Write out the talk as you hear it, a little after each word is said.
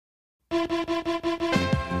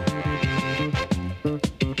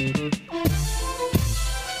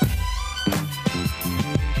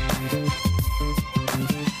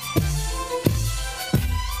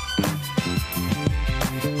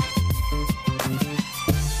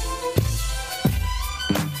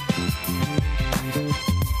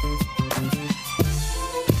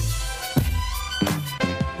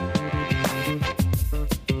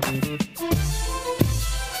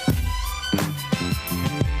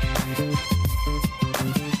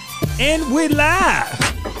And we're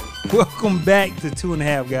live. Welcome back to Two and a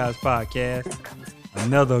Half Guys Podcast.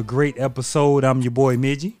 Another great episode. I'm your boy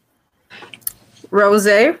Midgie. Rose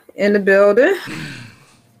in the building.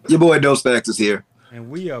 Your boy Dostacks is here. And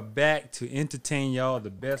we are back to entertain y'all the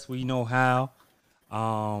best we know how.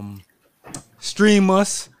 Stream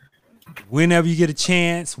us whenever you get a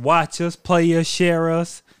chance. Watch us, play us, share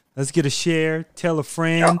us. Let's get a share. Tell a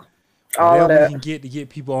friend. All Whatever that. we can get to get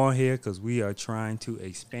people on here because we are trying to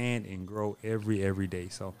expand and grow every day.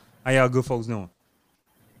 So, how y'all good folks doing?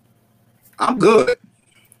 I'm good.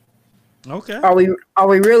 Okay. Are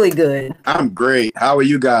we really good? I'm great. How are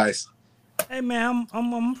you guys? Hey man,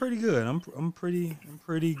 I'm pretty good. I'm pretty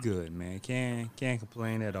good, man. Can't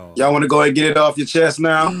complain at all. Y'all want to go ahead and get it off your chest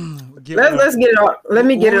now? Let's get it off. Let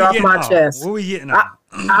me get it off my chest. What we getting off?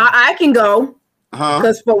 I can go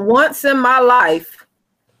because for once in my life,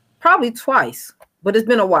 probably twice, but it's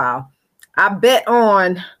been a while, I bet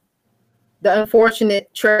on the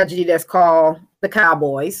unfortunate tragedy that's called the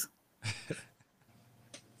Cowboys.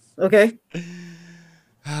 Okay.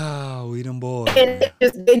 Oh, we them boys. And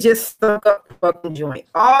they just stuck up the fucking joint.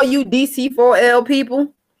 All you DC4L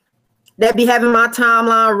people that be having my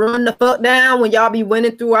timeline run the fuck down when y'all be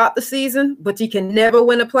winning throughout the season, but you can never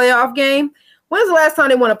win a playoff game. When's the last time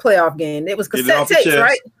they won a playoff game? It was cassette tapes,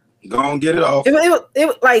 right? Go on, get it off. It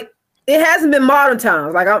was like, it hasn't been modern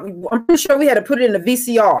times. Like I'm pretty sure we had to put it in the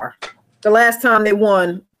VCR the last time they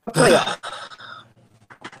won a playoff.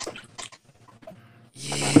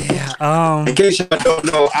 Yeah. In case y'all don't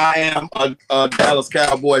know, I am a Dallas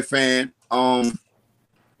Cowboy fan. But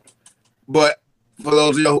for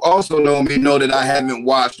those of you who also know me, know that I haven't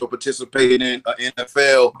watched or participated in an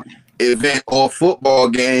NFL event or football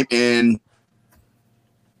game in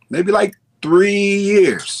maybe like 3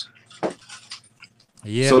 years.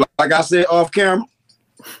 Yeah. So like I said off camera,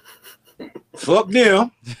 fuck them.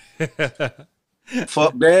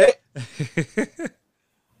 Fuck that.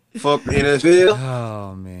 Fuck the NFL.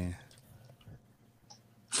 Oh man.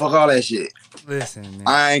 Fuck all that shit. Listen, man.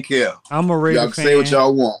 I ain't care. I'm a Raider Y'all fan. can say what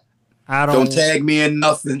y'all want. Don't tag me in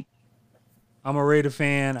nothing. I'm a Raider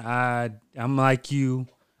fan. I'm like you.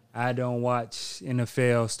 I don't watch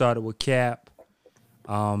NFL. Started with Cap.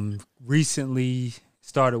 Recently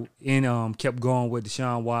started in kept going with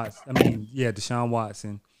Deshaun Watson. Deshaun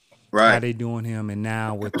Watson. Right. How they doing him, and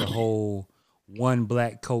now with the whole one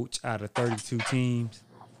black coach out of 32 teams.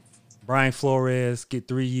 Brian Flores get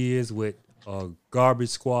 3 years with a garbage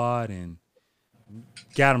squad and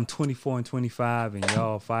got him 24-25, and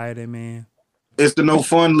y'all fired that man. It's the no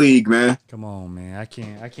fun league, man. Come on, man. I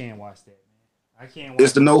can't watch that.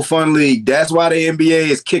 It's the no fun league. That's why the NBA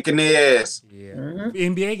is kicking their ass. Yeah.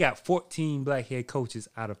 NBA got 14 black head coaches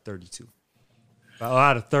out of 32. Or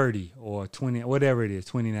out of 30 or 20, whatever it is,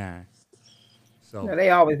 29. So Yeah,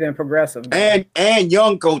 they always been progressive. And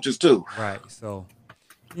young coaches too. right. So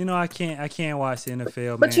I can't watch the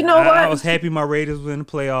NFL, But man. you know what? I was happy my Raiders were in the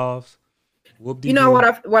playoffs. You know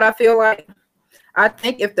what I feel like? I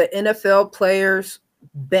think if the NFL players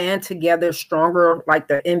band together stronger like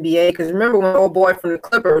the NBA, because remember when old boy from the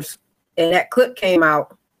Clippers and that clip came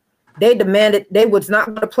out, they demanded they was not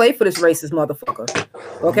going to play for this racist motherfucker.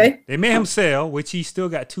 Okay? They made him sell, which he still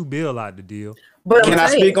got $2 billion out the deal. But Can I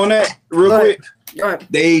speak on that real quick? Go ahead.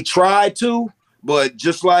 They tried to, but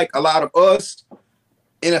just like a lot of us,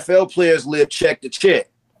 NFL players live check to check.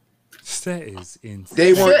 That is insane.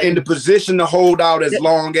 They weren't in the position to hold out as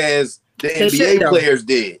long as the NBA players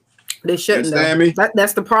did. They shouldn't. Understand me?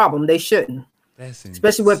 That's the problem. They shouldn't. That's insane.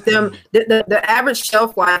 Especially with them, the average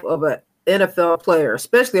shelf life of an NFL player,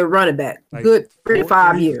 especially a running back, Like good 3 to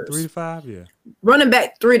 5 years. 3 to 5, yeah. Running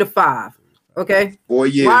back 3 to 5. Okay. 4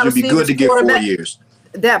 years. Wide You'd be good to receivers, get 4 quarterback. years.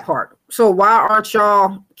 That part. So why aren't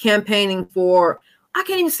y'all campaigning for? I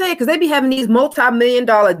can't even say it because they be having these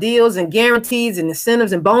multi-million-dollar deals and guarantees and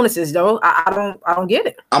incentives and bonuses. Though I don't get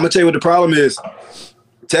it. I'm gonna tell you what the problem is.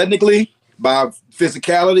 Technically, by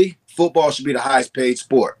physicality, football should be the highest paid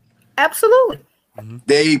sport. Absolutely.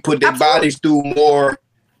 They put their bodies through more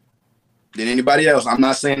than anybody else. I'm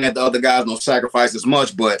not saying that the other guys don't sacrifice as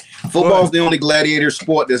much, but football is the only gladiator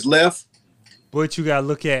sport that's left. But you got to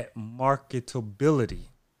look at marketability.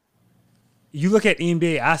 you look at the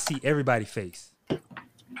NBA, I see everybody's face.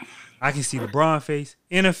 I can see LeBron face.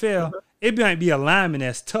 NFL, it might be a lineman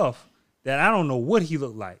that's tough that I don't know what he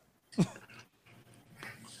looked like.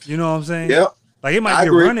 You know what I'm saying? Yep. Like it might I be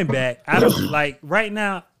agree. a running back. I don't like right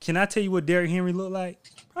now. Can I tell you what Derrick Henry looked like?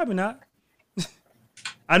 Probably not.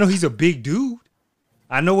 I know he's a big dude.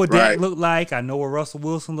 I know what Dak Right. looked like. I know what Russell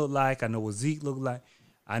Wilson looked like. I know what Zeke looked like.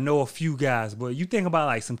 I know a few guys, but you think about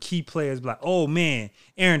like some key players, like, oh man,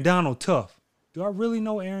 Aaron Donald tough. Do I really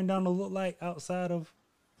know what Aaron Donald look like outside of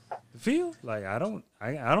the field? Like I don't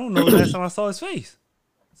know the last time I saw his face.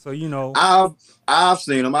 So you know, I've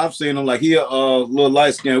seen him. I've seen him like he a little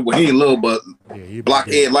light skinned. Well, he ain't little, but yeah, he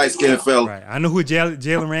blockhead light skinned fella. right. I know who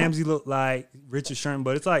Jalen Ramsey looked like, Richard Sherman,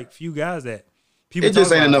 but it's like few guys that people. It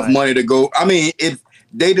just talk ain't about, enough like, money to go. I mean,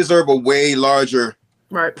 they deserve a way larger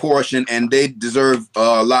Right. portion, and they deserve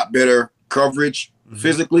a lot better coverage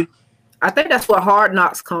physically. I think that's what Hard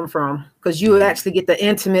Knocks come from, because you actually get the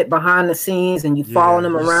intimate behind the scenes, and you following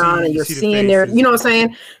them you around, see- and you you're see the seeing their, faces. you know what I'm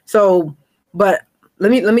saying? So, but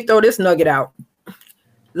let me throw this nugget out.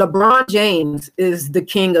 LeBron James is the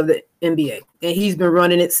king of the NBA, and he's been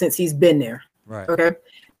running it since he's been there. right. Okay,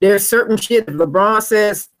 there's certain shit. If LeBron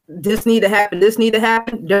says this need to happen,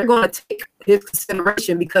 they're going to take his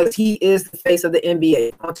consideration because he is the face of the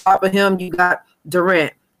NBA. On top of him, you got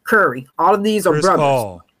Durant, Curry. All of these are Chris brothers.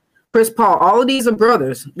 Paul. Chris Paul, all of these are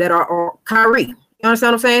brothers that are Kyrie. You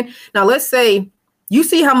understand what I'm saying? Now, let's say you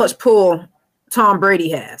see how much pull Tom Brady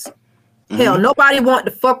has. Hell, nobody wanted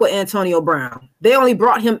to fuck with Antonio Brown. They only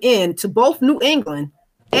brought him in to both New England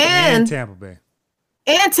And and Tampa Bay.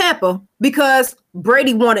 Tampa because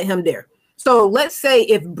Brady wanted him there. So let's say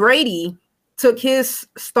if Brady took his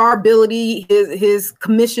star ability, his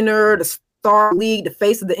commissioner, the star league, the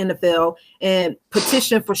face of the NFL, and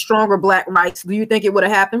petitioned for stronger black rights, do you think it would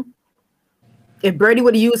have happened? If Brady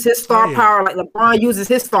would have used his star yeah. power like LeBron uses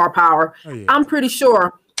his star power, Oh, yeah. I'm pretty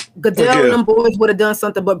sure Goodell Look and here. them boys would have done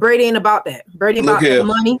something, but Brady ain't about that. Brady Look about here. the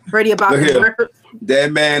money. Brady about Look the here. records.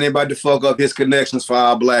 That man ain't about to fuck up his connections for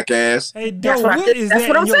our black ass. Hey, That's Doe, what I what did- is that's that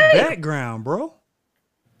what in I'm your saying. background, bro?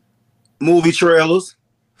 Movie trailers,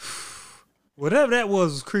 Whatever that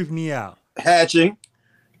was creeping me out. hatching.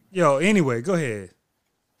 Yo, anyway, go ahead.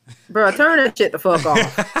 Bro, turn that shit the fuck off.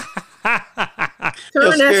 You're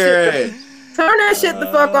Turn that shit. scared. Turn that shit the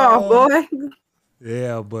fuck off, boy.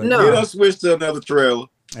 Yeah, but No. We done switched to another trailer.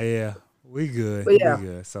 yeah, we good. But yeah. We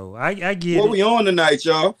good. So I get What it. we on tonight,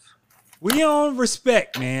 y'all? We on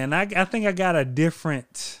respect, man. I think I got a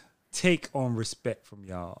different take on respect from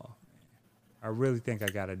y'all. I really think I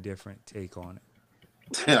got a different take on it.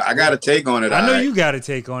 I got a take on it. I know all right. you got a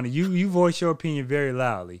take on it. You voice your opinion very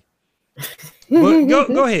loudly. But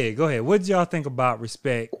go ahead. What did y'all think about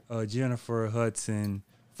respect? Jennifer Hudson,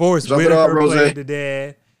 Forrest Jump it up, Whitaker Rose. played the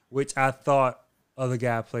dad, which I thought other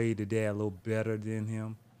guy played the dad a little better than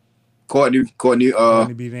him. Courtney, Courtney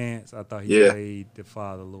B. Vance, I thought he yeah. played the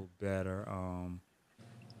father a little better.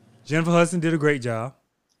 Jennifer Hudson did a great job,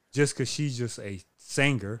 just because she's just a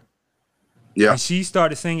singer. yeah. When she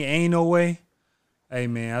started singing "Ain't No Way," hey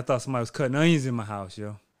man, I thought somebody was cutting onions in my house,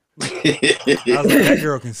 yo. I was like, that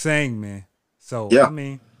girl can sing, man. So Yeah. I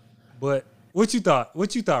mean, but what you thought?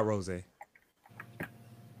 What you thought, Rose?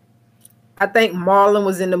 I think Marlon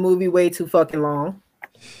was in the movie way too fucking long.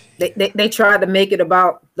 They tried to make it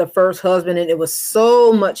about the first husband, and it was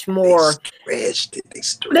so much more. They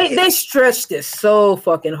stretched it. They stretched this so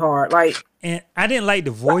fucking hard. Like And I didn't like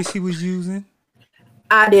the voice he was using,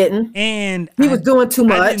 I didn't. and He was doing too I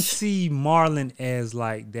didn't much. see Marlon as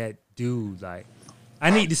like that dude. Like,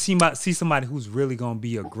 I need to see somebody who's really gonna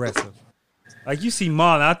be aggressive. Like you see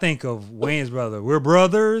Marlon, I think of Wayne's brother. We're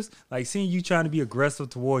brothers. Like seeing you trying to be aggressive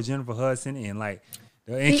towards Jennifer Hudson and like,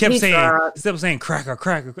 and He kept saying tried. instead of saying cracker.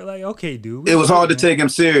 Like, okay, dude. It was hard to man. take him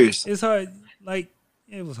serious. It's hard. Like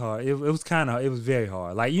it was hard. It was very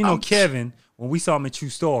hard. Like Kevin, when we saw him in True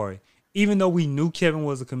Story, even though we knew Kevin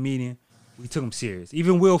was a comedian, we took him serious.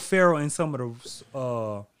 Even Will Ferrell in some of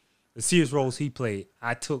the serious roles he played,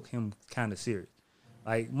 I took him kind of serious.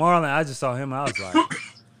 Like Marlon, I just saw him. I was like,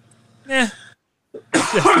 that's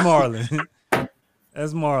Marlon.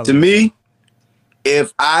 That's Marlon. To me,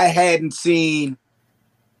 if I hadn't seen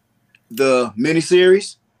the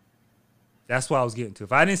miniseries, That's what I was getting to.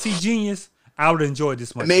 If I didn't see Genius, I would have enjoyed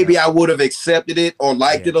this much. maybe better. I would have accepted it or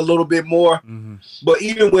liked Yeah. it a little bit more. Mhm. But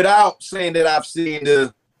even without saying that I've seen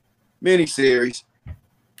the miniseries,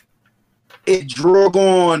 it drug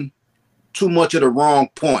on too much of the wrong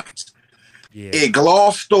points. Yeah. It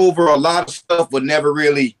glossed over a lot of stuff, but never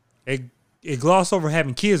really It glossed over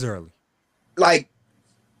having kids early. like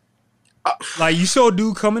Like you saw a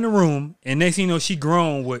dude come in the room, and next thing you know, she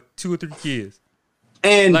grown with 2 or 3 kids.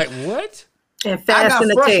 And like what? And I fast got in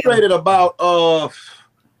the tail. frustrated about an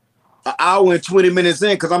hour and 20 minutes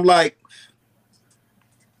in because I'm like,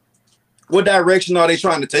 what direction are they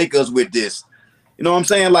trying to take us with this? You know what I'm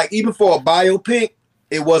saying? Like, even for a biopic,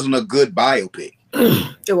 it wasn't a good biopic.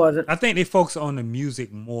 It wasn't. I think they focus on the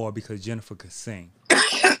music more because Jennifer could sing.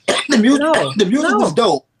 The music was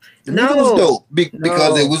dope. The music was dope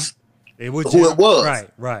because it was who it was.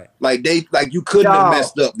 Right. Like you couldn't have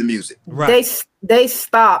messed up the music. Right. They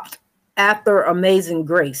stopped after Amazing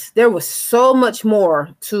Grace. There was so much more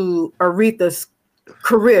to Aretha's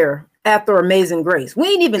career after Amazing Grace. We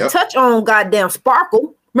didn't even touch on goddamn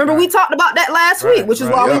Sparkle. Remember we talked about that last week, which is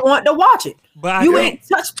why we wanted to watch it. But you ain't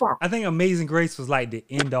touch Sparkle. I think Amazing Grace was like the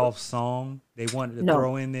end off song they wanted to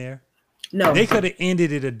throw in there. No, they could have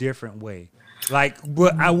ended it a different way. Like,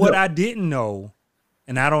 what I didn't know,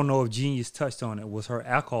 and I don't know if Genius touched on it, was her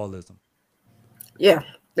alcoholism. Yeah,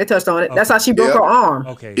 they touched on it. That's how she broke her arm.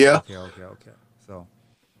 Okay. Yeah. Okay. So,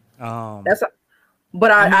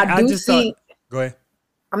 but I do see. Go ahead.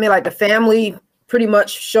 I mean, like the family pretty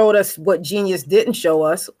much showed us what Genius didn't show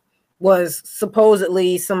us was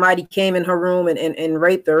supposedly somebody came in her room and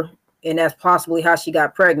raped her, and that's possibly how she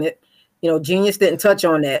got pregnant. You know, Genius didn't touch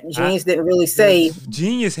on that. Genius didn't really say.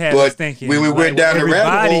 Genius had us thinking. When we went down the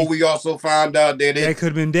rabbit hole, we also found out that they could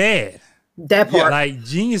have been dead. That part. Like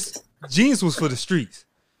Genius was for the streets.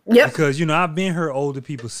 Yep. Because, I've been heard older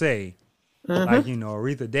people say, like,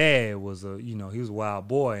 Aretha dad was he was a wild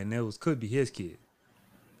boy, and it could be his kid.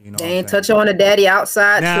 They ain't touch on the daddy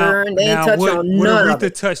outside turn. They ain't touch on none of it. What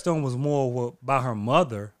Aretha touched on was more about her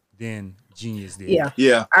mother than Genius did.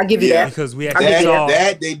 Yeah. I give you that. Because we actually saw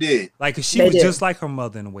that they did. Like, cause she was just like her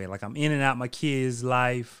mother in a way. Like, I'm in and out my kid's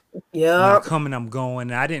life. Yeah. I'm coming, I'm going.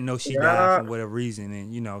 And I didn't know she died for whatever reason.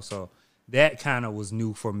 And, so that kind of was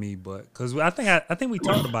new for me. But, because I think we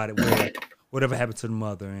talked about it, where whatever happened to the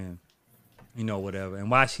mother and, whatever. And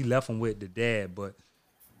why she left him with the dad. But,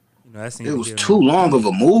 it was too long of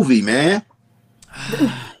a movie, man.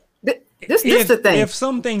 This is the thing. If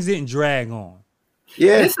some things didn't drag on.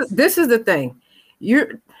 Yeah. This is the thing.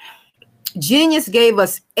 Genius gave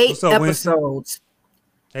us 8 episodes.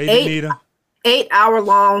 Hey,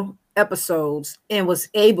 8-hour-long episodes and was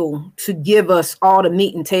able to give us all the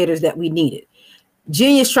meat and taters that we needed.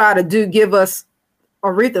 Genius tried to give us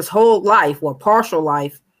Aretha's whole life, or partial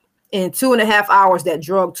life, in 2.5 hours that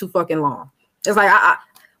drug too fucking long. It's like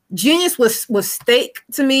Genius was steak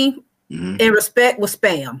to me, and Respect was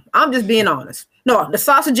spam. I'm just being honest. No, the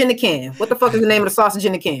sausage in the can. What the fuck is the name of the sausage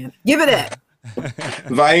in the can? Give it that.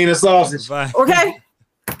 Vienna sausage. Okay.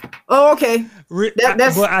 Oh, okay.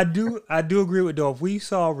 But I do agree with though. If we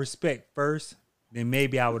saw Respect first, then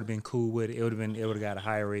maybe I would have been cool with it. It would have got a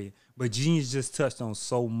higher rating. But Genius just touched on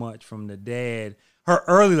so much from the dad, her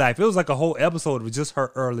early life. It was like a whole episode of just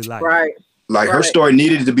her early life. Right. Like her story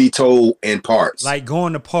needed to be told in parts. Like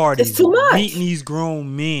going to parties. It's too much. Meeting these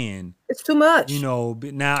grown men. It's too much. Now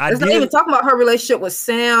It's not even talking about her relationship with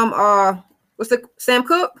Sam. Sam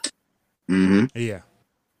Cooke? Mm-hmm. Yeah.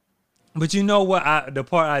 But you know what? The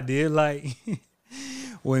part I did like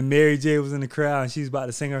when Mary J was in the crowd and she's about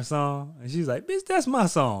to sing her song, and she's like, "Bitch, that's my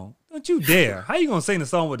song. Don't you dare! How you gonna sing the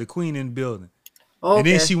song with the queen in the building?" Okay. And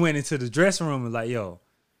then she went into the dressing room and like, "Yo,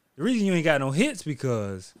 the reason you ain't got no hits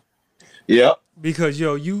because." Yep. Because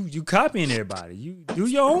you copying everybody. You do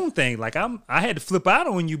your own thing. Like I had to flip out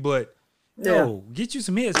on you, but get you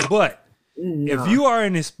some hits. But if you are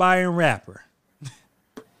an aspiring rapper,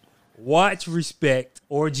 watch Respect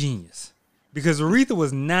or Genius. Because Aretha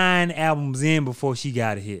was 9 albums in before she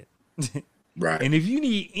got a hit. Right. And if you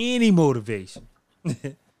need any motivation,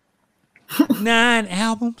 9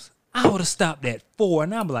 albums, I would have stopped at 4.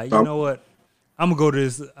 And I'm like, you know what? I'm gonna go to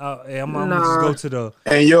this. I'm gonna just go to the.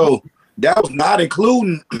 And yo, that was not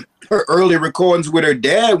including her early recordings with her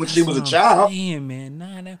dad when she was a child. Damn, man,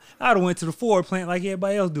 9. I'd have went to the Ford plant like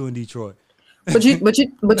everybody else do in Detroit. But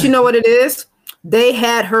you know what it is? They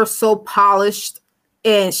had her so polished,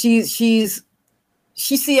 and she's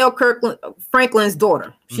C.L. Franklin's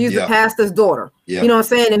daughter. She's the pastor's daughter. Yeah. You know what I'm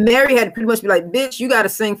saying? And Mary had to pretty much be like, "Bitch, you got to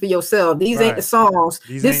sing for yourself. These ain't the songs.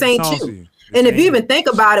 This ain't you." And if you even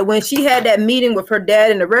think about it, when she had that meeting with her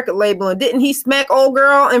dad in the record label, and didn't he smack old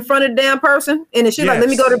girl in front of the damn person? And then she's like, "Let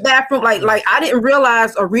me go to the bathroom." Like I didn't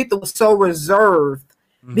realize Aretha was so reserved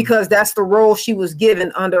because that's the role she was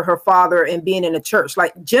given under her father and being in the church.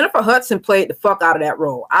 Like Jennifer Hudson played the fuck out of that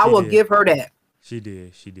role. I will give her that. She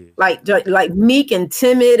did. Like meek and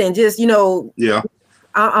timid and just, Yeah.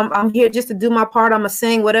 I'm here just to do my part. I'm gonna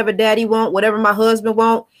sing whatever daddy want, whatever my husband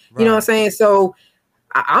want. Right. You know what I'm saying? So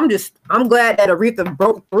I'm glad that Aretha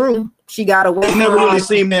broke through. She got away. It never really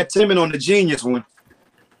seemed that timid on the Genius one.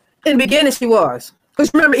 In the beginning, she was.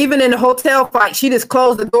 Because remember, even in the hotel fight, she just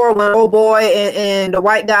closed the door when old boy and the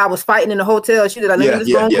white guy was fighting in the hotel. She did like, let me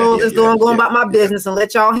just go and close this door and go about my business and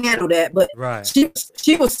let y'all handle that. But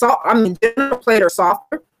she was soft. I mean, Jennifer played her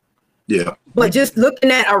softer. Yeah. But just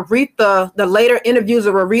looking at Aretha, the later interviews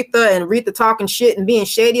of Aretha and Aretha talking shit and being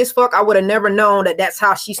shady as fuck, I would have never known that that's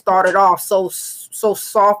how she started off so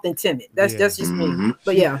soft and timid. That's just me.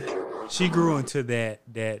 But yeah. She grew into that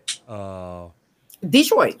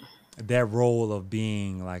Detroit. That role of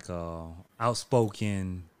being like a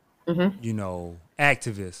outspoken, you know,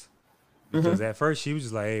 activist. Because at first she was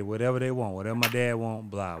just like, hey, whatever they want, whatever my dad want,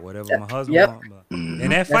 blah, whatever my husband want, blah.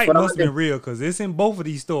 And that fight must have been real because it's in both of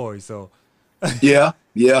these stories. So yeah.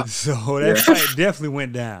 So that fight definitely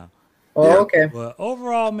went down. Oh, okay. But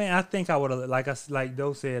overall, man, I think I would have, like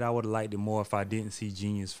Doe said, I would have liked it more if I didn't see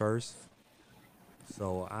Genius first.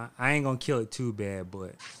 So I ain't gonna kill it too bad,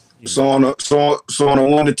 but. So on a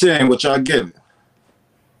 1 to 10, what y'all give it?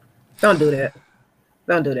 Don't do that.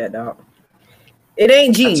 Don't do that, dog. It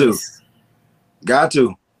ain't Genius. Got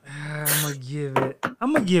to. I'm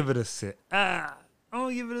gonna give it a 6. I'm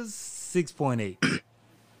gonna give it a 6.8.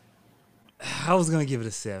 I was gonna give it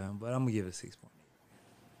a 7, but I'm gonna give it a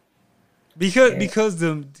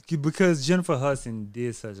 6.8 because Jennifer Hudson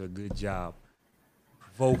did such a good job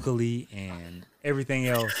vocally and everything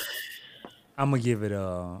else. I'm gonna give it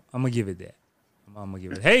that. I'm gonna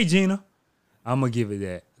give it. Hey Gina, I'm gonna give it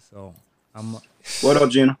that. So What up,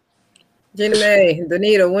 Gina? Gina Mae,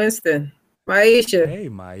 Danita, Winston, Maisha. Hey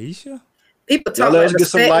Maisha. People talk about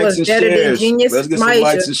respect was better than Genius. Let's get some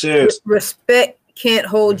likes and shares. Respect can't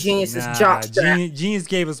hold Genius's job. Genius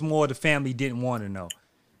gave us more the family didn't want to know.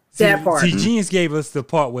 That part. See, Genius gave us the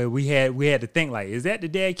part where we had to think like, is that the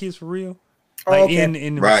dad kids for real? Like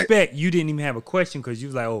in respect, you didn't even have a question because you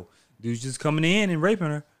was like, oh. Dude's just coming in and raping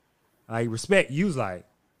her. Like, respect, you was like,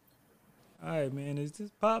 all right, man, is this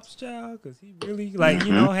Pop's child? Because he really, like,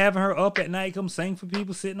 you know, having her up at night, come sing for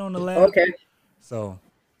people sitting on the lap. Okay. So,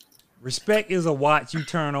 respect is a watch you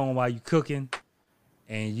turn on while you cooking,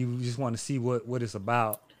 and you just want to see what it's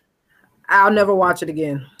about. I'll never watch it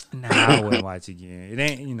again. Nah, I wouldn't watch it again. It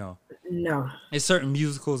ain't, you know. No. It's certain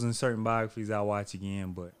musicals and certain biographies I'll watch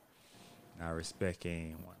again, but respect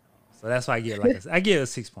ain't one. So that's why I give it a 6.8. I get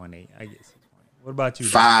 6.8. What about you?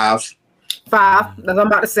 5. 5. As I'm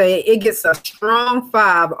about to say, it gets a strong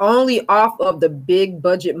 5 only off of the big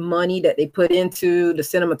budget money that they put into the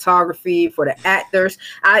cinematography for the actors.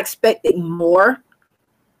 I expected more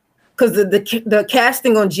because the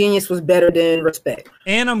casting on Genius was better than Respect.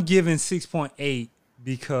 And I'm giving 6.8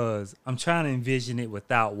 because I'm trying to envision it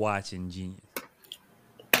without watching Genius.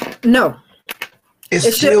 No.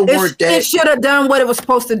 It should have done what it was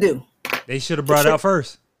supposed to do. They should have brought it out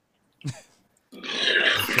first.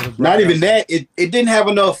 Not even that. It didn't have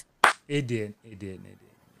enough. It did.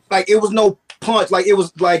 Like it was no punch. Like it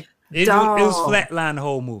was like it was flatline the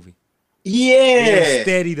whole movie. Yeah. It was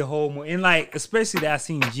steady the whole movie. And like especially that I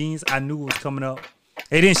seen Genius, I knew it was coming up.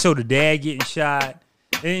 They didn't show the dad getting shot.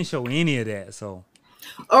 They didn't show any of that. So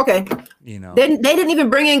okay. You know. They didn't even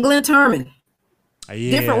bring in Glenn Turman.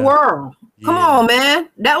 Different world. Come on, man.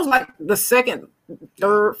 That was like the second,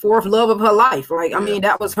 third, fourth love of her life. Like, I mean,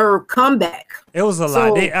 that was her comeback. It was a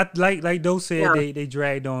lot. They like Doe said, they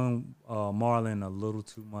dragged on Marlon a little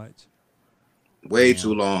too much. Way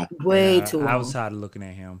too long. Way too long. I was tired of looking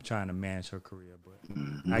at him trying to manage her career,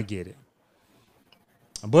 but I get it.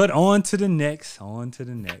 But on to the next.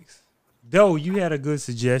 Doe, you had a good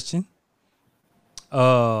suggestion.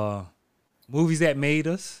 Movies That Made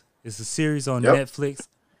Us. It's a series on Netflix.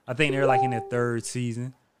 I think they're like in their 3rd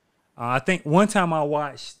season. I think one time I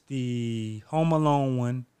watched the Home Alone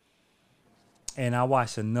one, and I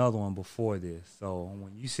watched another one before this. So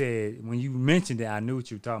when you mentioned it, I knew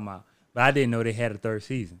what you were talking about, but I didn't know they had a 3rd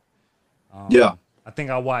season. I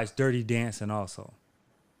think I watched Dirty Dancing also.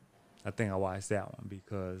 I think I watched that one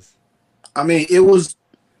because. I mean, this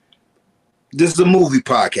is a movie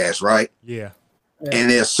podcast, right? Yeah.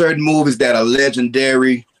 And there's certain movies that are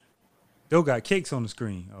legendary. Doe got cakes on the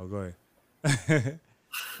screen. Oh, go ahead.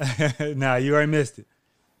 Nah, you already missed it.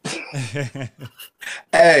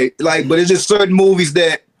 Hey, but it's just certain movies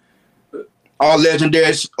that are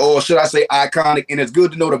legendary, or should I say iconic, and it's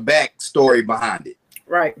good to know the backstory behind it.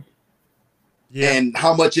 Right. Yeah. And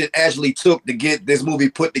how much it actually took to get this movie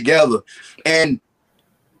put together. And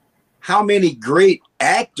how many great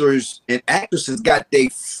actors and actresses got their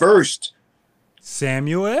first.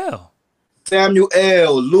 Samuel L.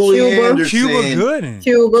 Louis Anderson. Cuba Gooding.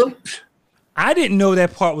 Cuba. I didn't know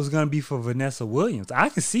that part was gonna be for Vanessa Williams. I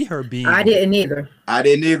could see her being. I didn't either.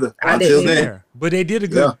 Until then. But they did a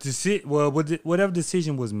good decision. Well, whatever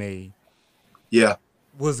decision was made, Yeah.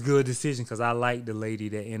 was a good decision because I liked the lady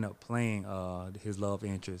that ended up playing his love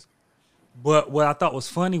interest. But what I thought was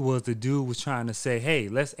funny was the dude was trying to say, "Hey,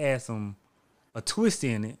 let's add a twist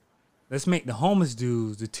in it. Let's make the homeless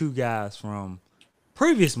dudes the two guys from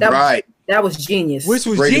previous movies." Right. That was genius. Which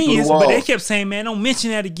was Breaking through the genius, but they walls. kept saying, "Man, don't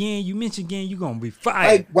mention that again. You mention again, you're gonna be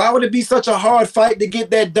fired." Like, why would it be such a hard fight to get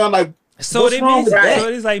that done? Like, So what's they wrong with mentioned, that? so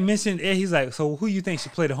it's like mentioned. He's like, "So who you think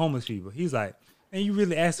should play the homeless people?" He's like, "Man, you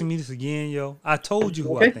really asking me this again, yo? I told you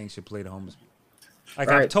who I think should play the homeless people. Like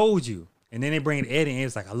I Right. told you." And then they bring Eddie, and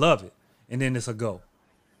it's like, "I love it." And then it's a go.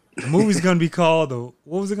 The movie's gonna be called what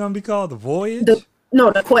was it gonna be called? The Voyage.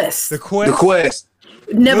 The Quest. The Quest. The Quest.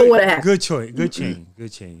 Never would have happened. Good choice. Good change.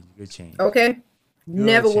 Good change. Good change. Okay.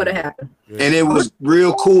 Never would have change. happened. And it was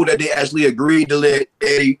real cool that they actually agreed to let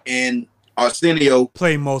Eddie and Arsenio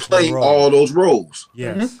Play multiple play roles. all those roles.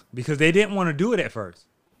 Yes, because they didn't want to do it at first.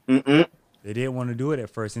 Mm-mm. They didn't want to do it at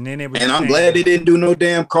first, and then they were. And I'm saying- glad they didn't do no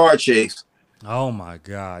damn car chase. Oh my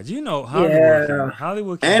God! You know Hollywood. Yeah.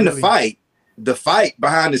 Hollywood. Can And really, the fight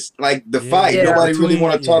behind this, like the Yeah. fight. Yeah. Nobody really Between-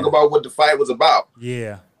 want to talk about what the fight was about.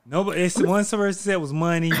 Yeah. Nobody. It's one person said it was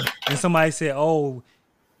money, and somebody said, "Oh,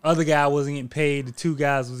 other guy wasn't getting paid. The two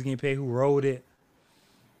guys was getting paid who wrote it."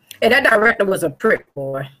 And that director was a prick,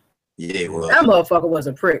 boy. Yeah, it was. That motherfucker was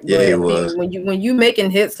a prick. Yeah, But, he I mean, was. when you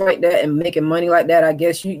making hits like that and making money like that, I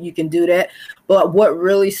guess you can do that. But what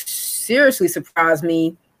really seriously surprised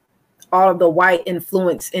me, all of the white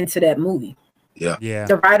influence into that movie. Yeah.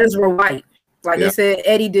 The writers were white. Like Yeah. they said,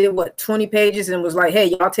 Eddie did 20 pages and was like, "Hey,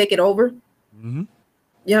 y'all take it over." Mm-hmm.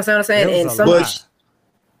 You know what I'm saying? It was And a some lot.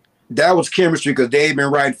 That was chemistry because they've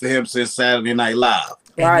been writing for him since Saturday Night Live.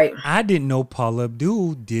 And right. I didn't know Paula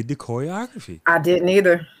Abdul did the choreography. I didn't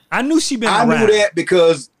either. I knew she been I around. knew that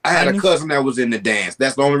because I had I a knew- cousin that was in the dance.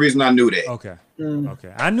 That's the only reason I knew that. Okay. Mm.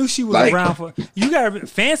 Okay. I knew she was Like- around for. You got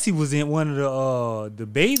Fancy was in one of the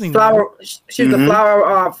bathing. Flower. She was the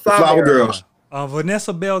Mhm. flower Girl. girl.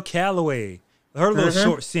 Vanessa Bell Calloway. Her little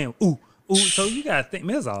short scene. Ooh. So you gotta think,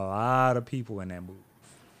 man, there's a lot of people in that movie.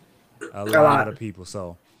 A lot lot. of people.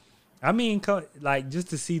 So, I mean, like just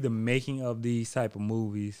to see the making of these type of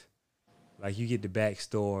movies, like you get the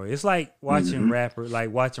backstory. It's like watching rapper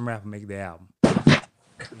make the album.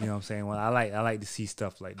 You know what I'm saying? Well, I like to see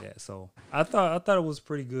stuff like that. So I thought it was a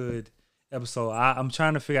pretty good episode. I'm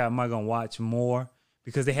trying to figure out, am I gonna watch more,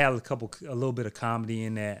 because they had a little bit of comedy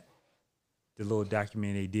in that, the little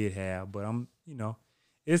documentary they did have. But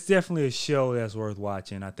it's definitely a show that's worth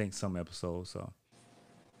watching. I think some episodes. So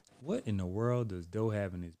what in the world does Doe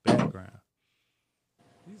have in his background?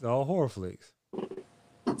 These are all horror flicks.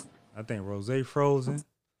 I think Rose frozen.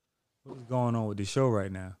 What's going on with the show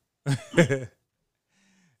right now?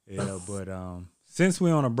 Yeah, but since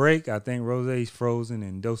we're on a break, I think Rose's frozen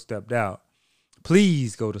and Doe stepped out.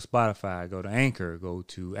 Please go to Spotify, go to Anchor, go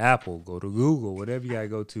to Apple, go to Google, whatever you gotta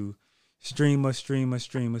go to. Stream us,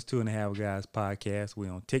 2.5 Guys podcast. We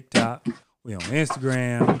on TikTok, we on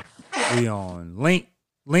Instagram, we on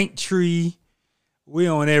Linktree, we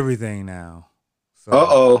on everything now.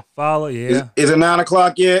 So follow, yeah. Is it 9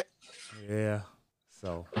 o'clock yet? Yeah.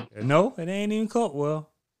 So no, it ain't even close. Well,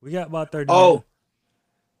 we got about 30 Oh, minutes.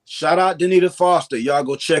 shout out Danita Foster. Y'all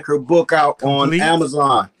go check her book out Complete. on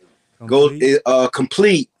Amazon. Complete. Go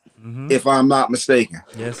Complete, Mhm. if I'm not mistaken.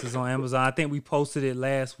 Yes, it's on Amazon. I think we posted it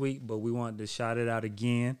last week, but we wanted to shout it out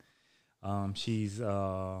again. She's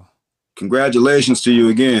Congratulations to you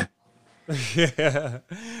again. yeah.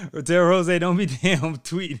 Tell Rose, don't be damn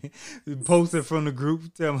tweeting, posting from the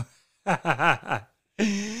group. Tell me,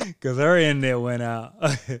 because her internet went out.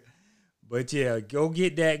 But yeah, go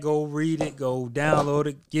get that, go read it, go download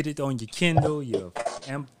it, get it on your Kindle, your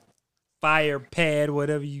Fire Pad,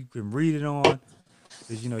 whatever you can read it on.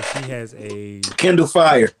 Because she has a Kindle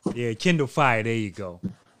Fire. Kindle Fire. There you go.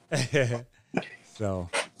 So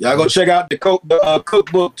Y'all go check out the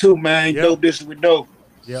cookbook too, man. Yep. Dope Dishes with Dope.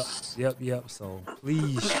 Yep. So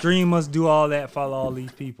please stream us, do all that, follow all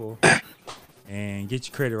these people, and get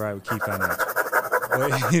your credit right with Key Financial.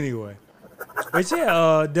 But anyway,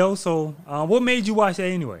 Doe. So what made you watch that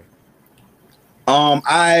anyway?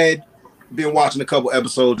 I'd been watching a couple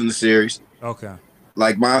episodes in the series. Okay.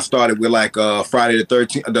 Like mine started with like Friday the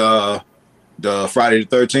 13th, the Friday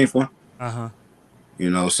the 13th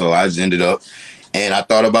one. So I just ended up, and I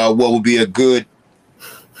thought about what would be a good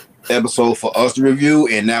episode for us to review,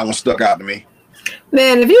 and that one stuck out to me.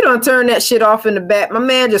 Man, if you don't turn that shit off in the back, my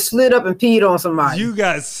man just slid up and peed on somebody. You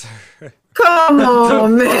guys. Come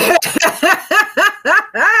on, man.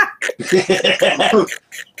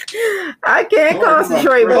 I can't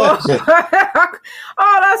concentrate, boy. All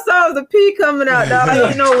I saw was the pee coming out, dog.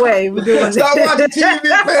 Ain't no way we're doing Stop this. watching TV and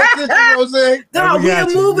pay attention, Rose. Dog, we we a got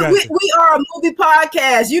you, movie. we got We, you. we are a movie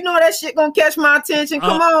podcast. You know that shit gonna catch my attention.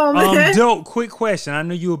 Come on, man. Dope. Quick question. I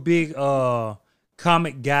know you're a big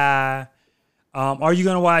comic guy. Are you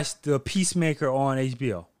gonna watch the Peacemaker on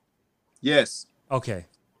HBO? Yes. Okay.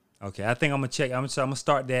 I think I'm gonna check. I'm gonna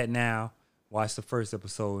start that now. Watch the first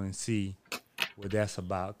episode and see what that's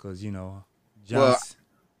about. Cause you know, Well,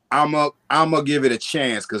 I'm gonna give it a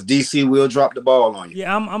chance because DC will drop the ball on you.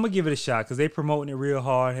 yeah, I'm gonna give it a shot because they promoting it real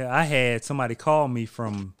hard. I had somebody call me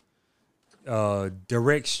from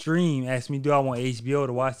direct stream, ask me, do I want HBO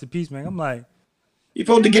to watch the Peacemaker? I'm like, You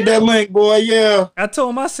supposed to get that link, boy. Yeah. I told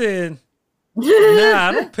him, I said, nah,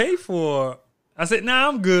 I don't pay for it. I said, nah,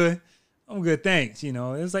 I'm good. I'm good, thanks. You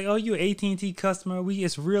know, it's like, oh, you an AT&T customer?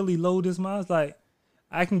 It's really low this month. I was like,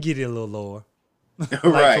 I can get it a little lower.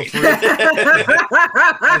 Right. For free.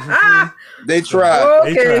 They tried.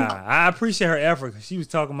 Okay. They try. I appreciate her effort because she was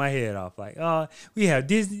talking my head off. Like, oh, we have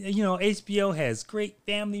Disney, you know, HBO has great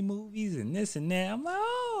family movies and this and that. I'm like,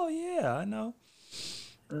 oh, yeah, I know.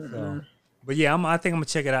 So, but yeah, I think I'm going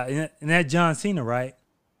to check it out. And that John Cena, right?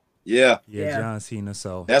 Yeah. Yeah. John Cena.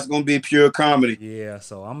 So, That's gonna be pure comedy. yeah,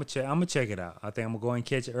 so I'm gonna check it out. I think I'm gonna go and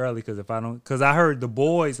catch it early because I heard The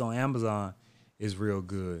Boys on Amazon is real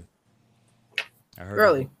good.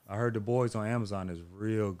 Really? I heard The Boys on Amazon is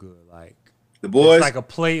real good. Like The boys. it's like a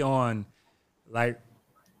play on like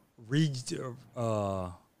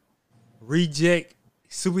reject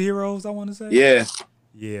superheroes. I want to say. Yeah.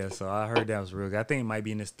 Yeah. So I heard that was real good. I think it might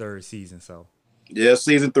be in this third season. So Yeah.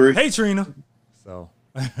 Season 3. hey Trina. So.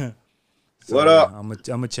 What up? I'm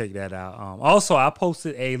gonna check that out. Also, I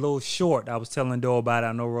posted a little short. I was telling Doe about it.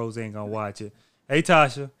 I know Rose ain't gonna watch it. Hey,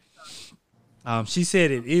 Tasha. She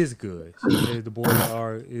said it is good. She said the boys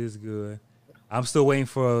is good. I'm still waiting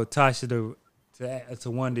for Tasha to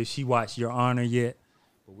wonder if she watched Your Honor yet.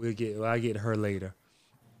 But I'll get her later.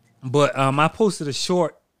 But I posted a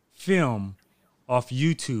short film off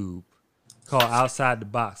YouTube called Outside the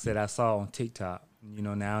Box that I saw on TikTok. You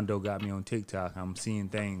know, now Doe got me on TikTok. I'm seeing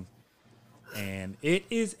things. And it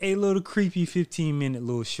is a little creepy 15-minute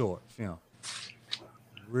little short film.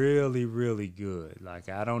 Really, really good. Like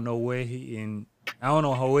I don't know where he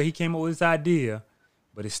came up with this idea,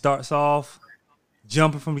 but it starts off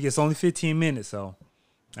jumping from it's only 15 minutes, so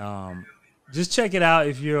just check it out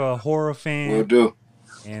if you're a horror fan. Will do.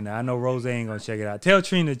 And I know Rose ain't gonna check it out. Tell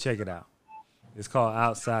Trina to check it out. It's called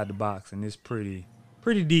Outside the Box, and it's pretty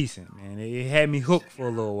decent, man. It had me hooked for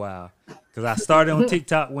a little while because I started on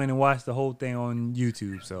TikTok, went and watched the whole thing on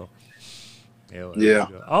YouTube. So yeah.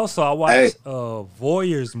 Also, I watched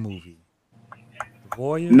Voyeur's movie.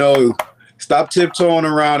 Voyeur. No. Stop tiptoeing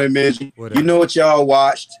around it, Midge. Whatever. You know what y'all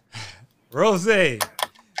watched. Rose, this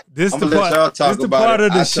I'm the gonna let y'all part. talk This the about part it.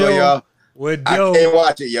 of the I tell show y'all, where I can't Doe,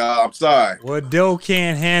 watch it, y'all. I'm sorry.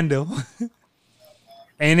 can't handle.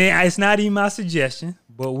 And it's not even my suggestion,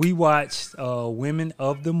 but we watched Women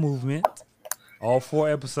of the Movement, all 4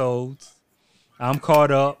 episodes. I'm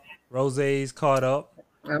caught up. Rose's caught up.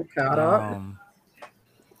 I'm caught up.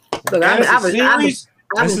 Look, That's a I've been It's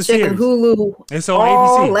checking a series. Hulu It's on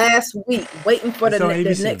all ABC. last week, waiting for It's the on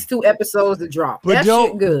ABC. next 2 episodes to drop. But That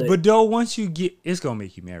shit good. But though, once you get, it's gonna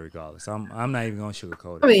make you mad regardless. I'm not even gonna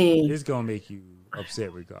sugarcoat it. I mean- it's gonna make you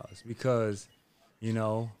upset regardless because, you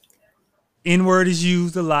know, N-word is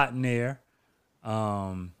used a lot in there.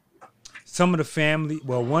 Some of the family,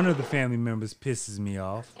 one of the family members pisses me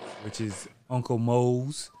off, which is Uncle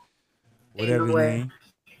Mose, whatever his Anyway. name,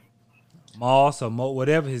 Moss or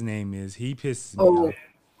whatever his name is. He pisses me Oh. off.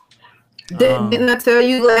 Didn't I tell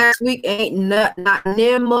you last week? Ain't not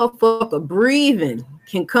near motherfucker breathing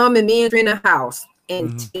can come in me and in the house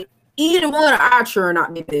and take either one of our children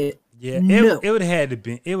out the bed. Yeah, No. it would have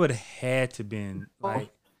had to been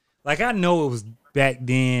like I know it was back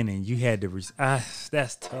then, and you had to.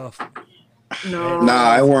 That's tough. No,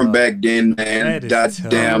 Nah, it weren't back then, man. That is That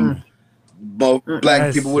tough. damn both black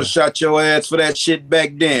That's people would have shot your ass for that shit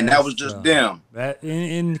back then. That was just tough. them. That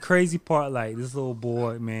in the crazy part, like this little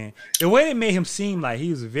boy, man, the way they made him seem like he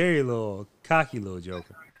was a very little cocky little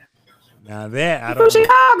joker. Now that I from don't. Know.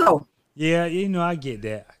 Chicago. Yeah, you know I get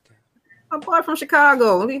that. My boy from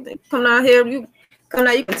Chicago. He come down here. You come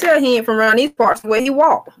down. You can tell he ain't from around these parts. The way he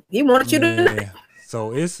walk, he wanted you to know. Yeah.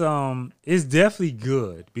 So it's definitely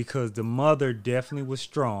good because the mother definitely was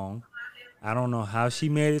strong. I don't know how she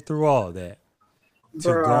made it through all that to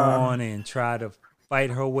go Bruh. on and try to fight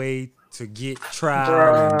her way to get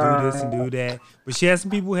trial and do this and do that. But she had some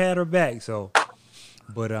people who had her back. So,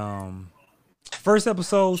 but First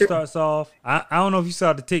episode starts off. I don't know if you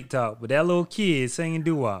saw the TikTok, but that little kid singing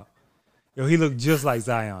doo-wop. Yo, he looked just like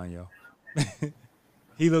Zion, yo.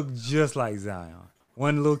 He looked just like Zion.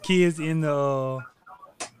 One of the little kids in the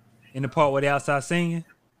part where they outside singing.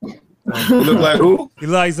 He look like who? He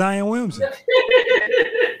look like Zion Williamson.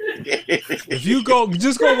 If you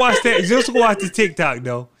just go watch that. Just go watch the TikTok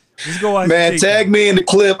though. Just go watch. Man, the TikTok. tag me in the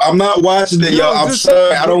clip. I'm not watching it, y'all. I'm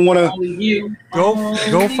sorry. I don't want to.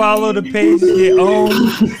 Go follow the page. Get on.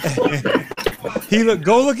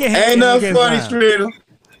 Go look at him. Ain't nothing funny, Streeter.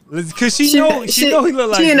 Cause she know he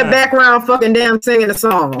look like she in the background fucking damn singing a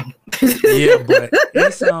song. Yeah, but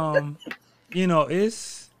it's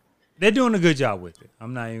they're doing a good job with it.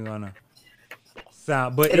 I'm not even gonna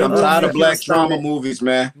sound, but I'm tired of black trauma movies,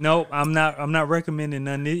 man. Nope, I'm not recommending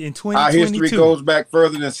none. In 2022, our history goes back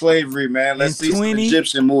further than slavery, man. Let's see some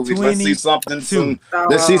Egyptian movies. Let's see something.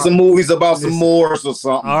 Let's see some movies about some Moors or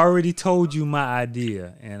something. I already told you my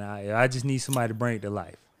idea, and I just need somebody to bring it to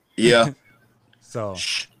life. Yeah. So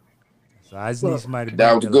I just need somebody to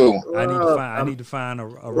that was good. I need to find a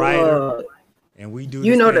writer, and we do.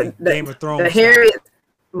 The Game of Thrones.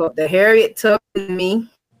 The Harriet Tubman me.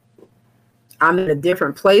 I'm in a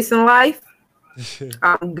different place in life.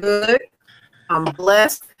 I'm good. I'm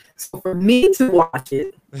blessed. So for me to watch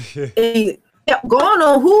it, and kept going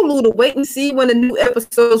on Hulu to wait and see when the new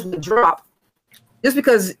episodes would drop. Just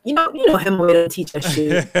because you know him way to teach us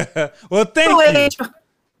shit. Well, thank you.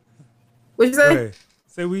 What you say? Hey,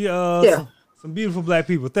 say we some beautiful black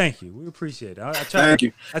people. Thank you. We appreciate it. I try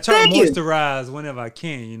to moisturize whenever I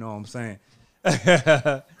can. You know what I'm saying?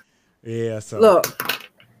 Yeah. So look,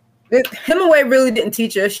 Hemingway really didn't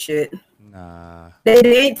teach us shit. Nah. They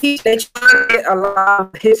didn't teach. They tried to get a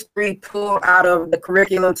lot of history pulled out of the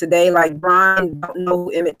curriculum today. Like Brian don't know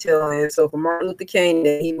who Emmett Till is. So for Martin Luther King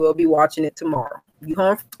Day, he will be watching it tomorrow. You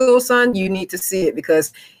home from school, son? You need to see it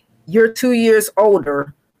because you're 2 years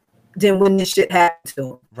older than when this shit happened to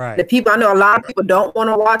him. Right. The people, I know a lot of people don't want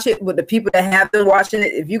to watch it, but the people that have been watching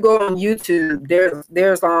it, if you go on YouTube,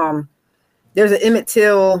 there's an Emmett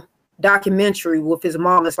Till documentary with his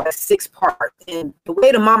mom. It's like 6 parts, and the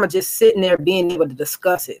way the mama just sitting there being able to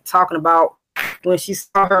discuss it, talking about when she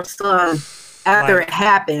saw her son after it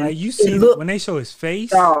happened. Like you see when they show his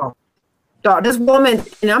face. Dog, this woman,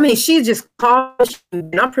 and I mean, she just calmed,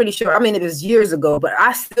 and I'm pretty sure, I mean, it was years ago, but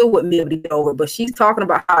I still wouldn't be able to get over it. But she's talking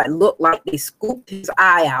about how it looked like they scooped his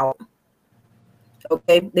eye out.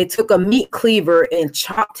 Okay, they took a meat cleaver and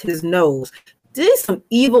chopped his nose. These some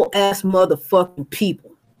evil ass motherfucking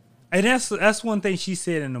people. And that's one thing she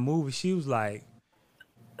said in the movie. She was like,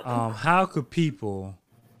 how could people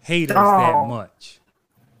hate us that much?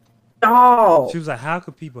 She was like, how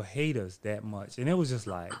could people hate us that much? And it was just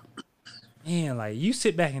like, man, like you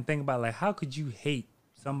sit back and think about like, how could you hate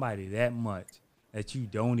somebody that much that you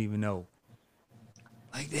don't even know?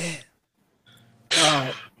 Like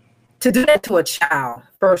that. To do that to a child,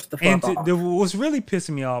 first the fuck off. What's really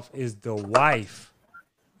pissing me off is the wife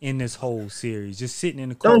in this whole series, just sitting in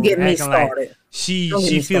the corner. Don't get me started. Like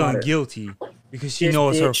she feeling guilty because she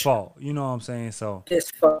knows it's her fault. You know what I'm saying? So this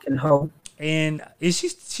fucking hoe. And is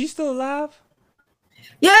she still alive?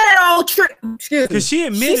 Yeah, that old trick. Excuse me. Because she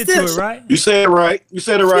admitted to it, right? You said it right. You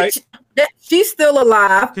said it right. She's still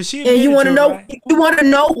alive. And you want to know? Right? You want to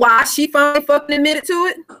know why she finally fucking admitted to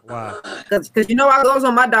it? Why? Because you know I goes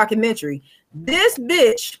on my documentary. This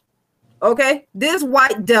bitch, okay, this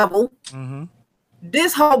white devil,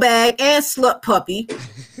 this hoe bag and slut puppy,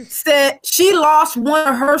 said she lost one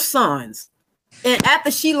of her sons. And after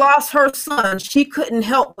she lost her son, she couldn't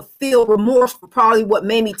help but feel remorse for probably what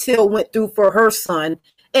Mamie Till went through for her son.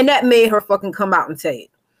 And that made her fucking come out and say it.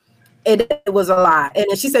 And it was a lie.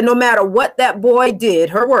 And she said, no matter what that boy did,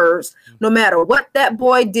 her words, no matter what that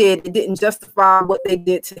boy did, it didn't justify what they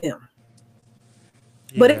did to him.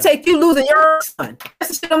 Yeah. But it take you losing your son.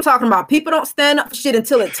 That's the shit I'm talking about. People don't stand up for shit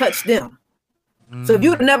until it touched them. So if you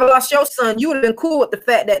would have never lost your son, you would have been cool with the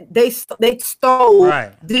fact that they stole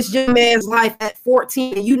this young man's life at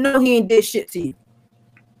 14, and you know he ain't did shit to you.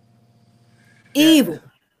 Evil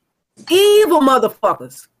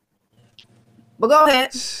motherfuckers. But go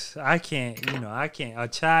ahead. I can't. A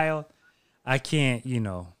child. I can't.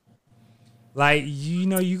 Like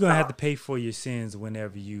you're gonna have to pay for your sins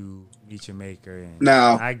whenever you meet your maker. And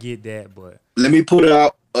now I get that, but let me put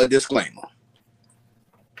out a disclaimer.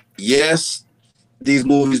 Yes. These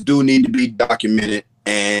movies do need to be documented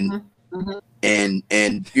and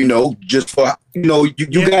just for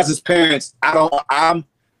you guys as parents, I'm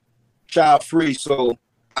child free, so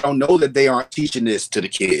I don't know that they aren't teaching this to the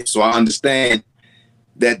kids. So I understand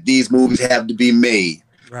that these movies have to be made.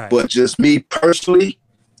 Right. But just me personally,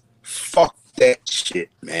 fuck that shit,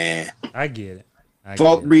 man. I get it.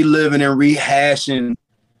 Fuck reliving and rehashing.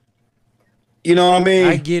 You know what I mean?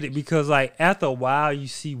 I get it because like after a while you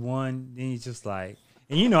see one, then you just like,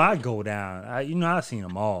 and you know I go down. I've seen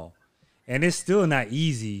them all, and it's still not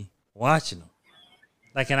easy watching them.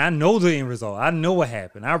 Like, and I know the end result. I know what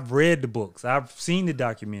happened. I've read the books. I've seen the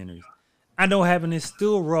documentaries. I know what happened. It's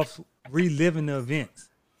still rough reliving the events.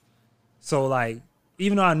 So like,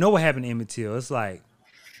 even though I know what happened to Emmett Till, it's like,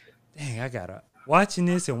 dang, I gotta watching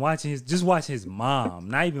this and watching his mom,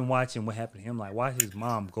 not even watching what happened to him. Like, watch his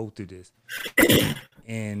mom go through this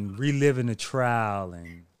and reliving the trial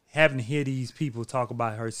and having to hear these people talk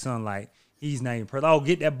about her son like he's not even perfect. Oh,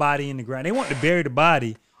 get that body in the ground. They want to bury the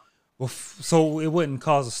body so it wouldn't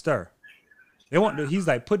cause a stir. He's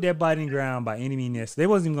like, put that body in the ground by any means necessary. They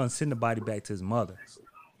wasn't even gonna send the body back to his mother.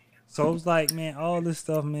 So it was like, man, all this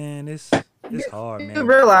stuff, man, it's hard, man. You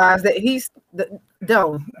realize that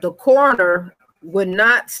the coroner would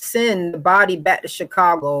not send the body back to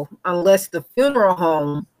Chicago unless the funeral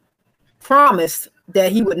home promised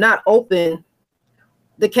that he would not open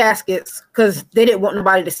the caskets because they didn't want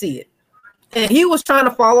nobody to see it. And he was trying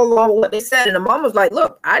to follow along with what they said. And the mom was like,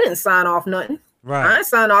 look, I didn't sign off nothing. Right. I didn't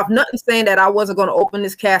sign off nothing saying that I wasn't going to open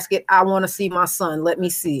this casket. I want to see my son. Let me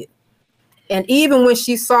see it. And even when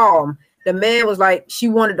she saw him, the man was like, she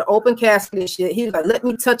wanted to open casket and shit. He was like, let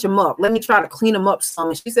me touch him up. Let me try to clean him up some.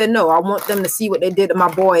 And she said, no, I want them to see what they did to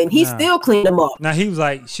my boy. And he still cleaned him up. Now he was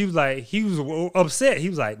upset. He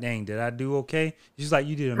was like, dang, did I do okay? She's like,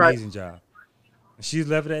 you did an amazing job. And she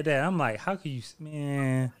left it at that. I'm like, how can you,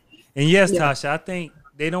 man? And yes, Tasha, I think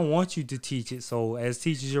they don't want you to teach it. So as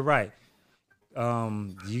teachers, you're right.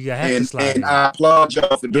 You have to slide. And I applaud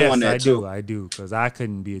y'all for doing that too. I do, because I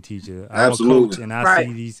couldn't be a teacher. I'm Absolutely. a coach, and I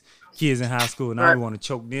see these kids in high school, and I want to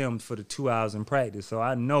choke them for the 2 hours in practice. So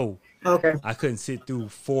I know I couldn't sit through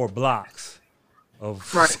 4 blocks of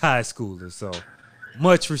high schoolers. So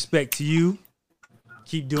much respect to you.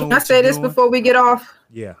 Keep doing. Can I say this before we get off?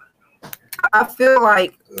 Yeah. I feel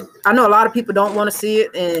like I know a lot of people don't want to see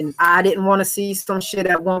it, and I didn't want to see some shit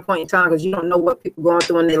at one point in time because you don't know what people going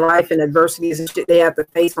through in their life and adversities and shit they have to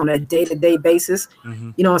face on a day-to-day basis.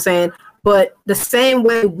 Mm-hmm. You know what I'm saying? But the same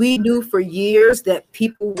way we knew for years that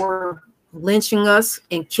people were lynching us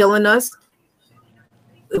and killing us,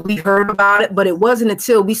 we heard about it, but it wasn't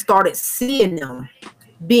until we started seeing them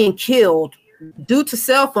being killed due to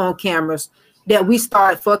cell phone cameras that we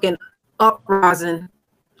started fucking uprising,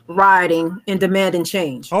 rioting, and demanding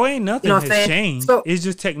change. Oh, ain't nothing has changed. So, it's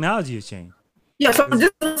just technology has changed. Yeah, so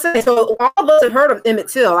just to say, so all of us have heard of Emmett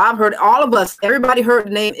Till. I've heard everybody heard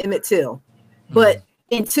the name Emmett Till. But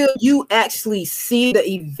until you actually see the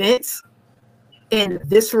events and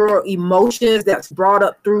visceral emotions that's brought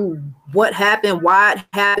up through what happened, why it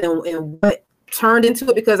happened, and what turned into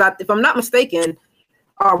it, because if I'm not mistaken,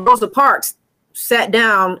 Rosa Parks sat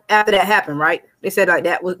down after that happened, right? They said like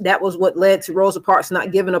that was what led to Rosa Parks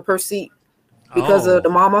not giving up her seat because of the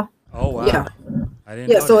mama. Oh wow! Yeah, I didn't.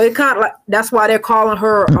 know so that. it kind of like that's why they're calling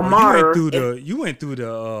her a martyr. You went through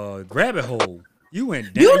the rabbit hole. You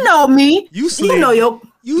went down. You know me. You slid. Y'all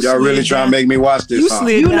really trying to make me watch this? You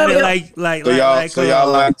slid down it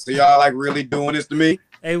so y'all like really doing this to me?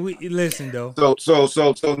 Hey, listen though. So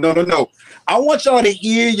no. I want y'all to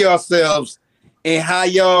hear yourselves and how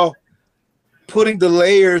y'all putting the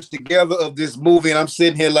layers together of this movie, and I'm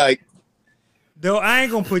sitting here like, though I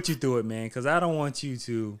ain't gonna put you through it, man, because I don't want you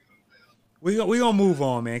to. We gonna move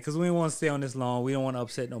on, man, because we don't want to stay on this long. We don't want to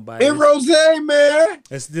upset nobody. Hey, Rose, man.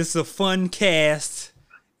 This is a fun cast,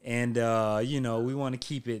 and we want to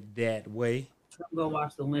keep it that way. Go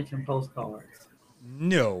watch the lynching postcards.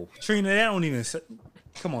 No, Trina, that don't even.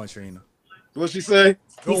 Come on, Trina. What'd she say?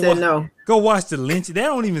 He said no. Go watch the lynching. That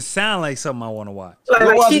don't even sound like something I want to watch.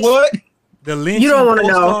 Go watch what? The lynching. You don't want to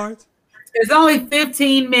know. It's only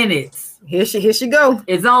 15 minutes. Here she go.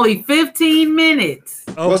 It's only 15 minutes.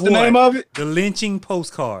 What's the name of it? The Lynching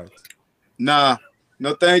Postcards. Nah,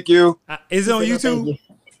 no, thank you. Is it on YouTube?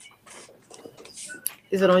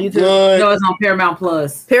 Is it on YouTube? Good. No, it's on Paramount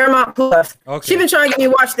Plus. Paramount Plus. Okay. She been trying to get me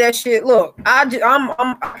to watch that shit. Look, I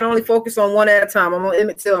can only focus on one at a time. I'm on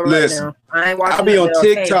Emmett Till right now. I ain't watching. I'll be on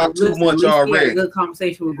TikTok too much already. Good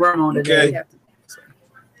conversation with Grandma today. Okay.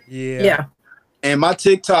 Yeah. And my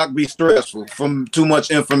TikTok be stressful from too much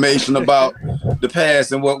information about the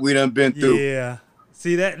past and what we done been through. Yeah.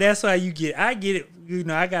 See, that's why I get it.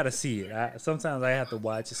 I got to see it. Sometimes I have to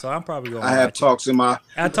watch it, so I'm probably going to watch it. I have talks in my...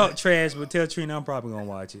 I talk trash, but tell Trina I'm probably going to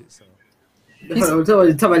watch it. So. I'm talking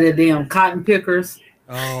about that damn cotton pickers.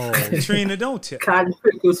 Oh, Trina, don't tell. Cotton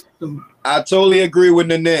pickers. I totally agree with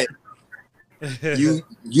Nanette.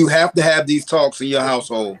 you have to have these talks in your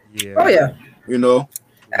household. Yeah. Oh yeah, You know.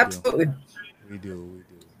 absolutely, We do.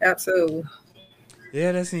 absolutely.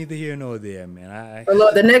 Yeah, that's neither here nor there, man. But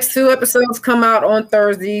look, the next 2 episodes come out on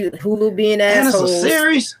Thursday. Hulu being And it's a assholes.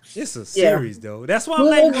 series. It's a series though. That's why I'm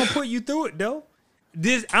not gonna put you through it though.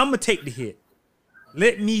 I'm gonna take the hit.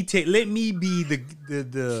 Let me be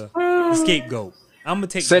the scapegoat. I'm gonna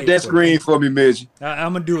take Set the hit that screen for me, Midge.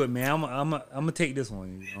 I'm gonna do it, man. I'm gonna take this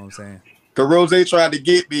one. You know what I'm saying? Cause Rose tried to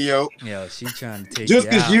get me, yo. Yeah, she trying to take Just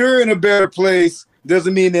you because out. you're in a better place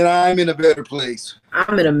doesn't mean that I'm in a better place.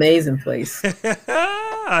 I'm in an amazing place.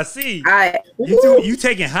 I see. You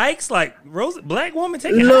taking hikes like black woman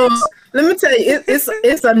taking Look, hikes? let me tell you,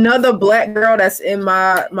 it's another black girl that's in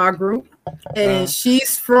my group, and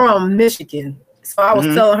she's from Michigan. So I was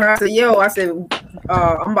telling her, I said,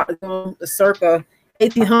 I'm about to go to circa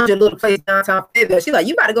 1800 little place downtown Fayetteville. She's like,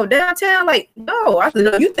 you about to go downtown? Like, no. I said,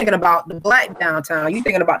 no, you thinking about the black downtown. You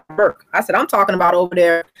thinking about the Burke. I said, I'm talking about over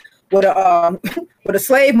there where the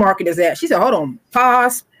slave market is at. She said, hold on,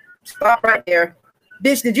 pause, stop right there.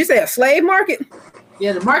 Bitch, did you say a slave market?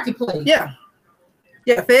 Yeah, the marketplace. Yeah.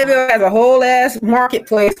 Yeah, Fayetteville has a whole ass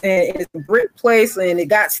marketplace, and it's a brick place, and it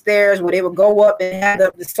got stairs where they would go up and have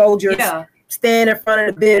the soldiers stand in front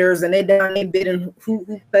of the bidders, and they down there bidding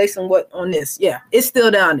who placing what on this. Yeah, it's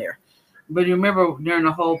still down there. But you remember during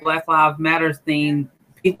the whole Black Lives Matter thing,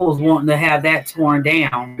 people was wanting to have that torn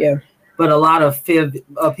down. Yeah. But a lot of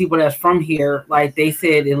people that's from here, like they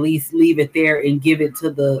said, at least leave it there and give it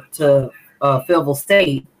to Fayetteville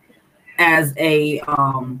State as a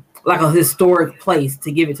like a historic place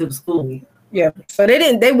to give it to the school. Yeah. So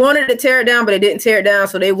they wanted to tear it down, but they didn't tear it down.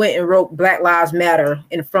 So they went and wrote Black Lives Matter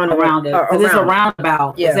in front around it. Because it's a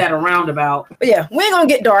roundabout. Yeah. It's at a roundabout. But yeah, we ain't gonna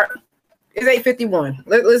get dark. It's 8:51.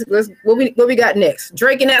 Let's what we got next?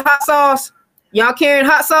 Drake and that hot sauce. Y'all carrying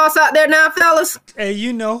hot sauce out there now, fellas? Hey,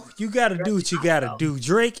 you gotta do what you gotta do.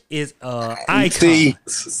 Drake is a icon.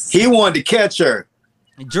 See, he wanted to catch her.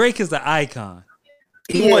 Drake is the icon.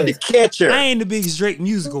 He wanted to catch her. I ain't the biggest Drake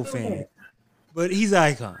musical fan, but he's an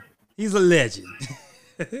icon. He's a legend.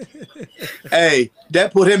 Hey,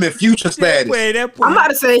 that put him in future status. I'm about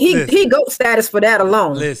to say he GOAT status for that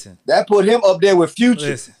alone. Listen, that put him up there with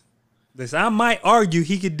Future. Listen. I might argue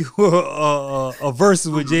he could do a verse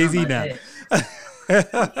with Jay-Z now.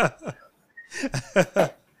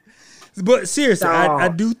 But seriously, I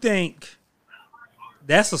do think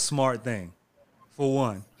that's a smart thing. For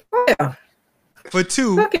one. Yeah. For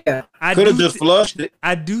two, I could have just flushed it.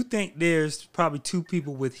 I do think there's probably 2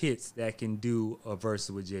 people with hits that can do a verse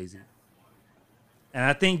with Jay-Z. And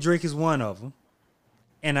I think Drake is one of them.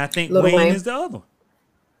 And I think Wayne is the other one.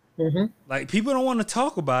 Mm-hmm. Like, people don't want to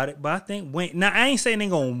talk about it, but I think Wayne... Now, I ain't saying they're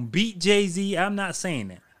going to beat Jay-Z. I'm not saying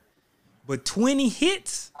that. But 20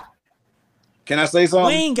 hits? Can I say something?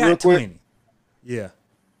 Wayne got 20. Yeah.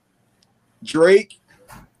 Drake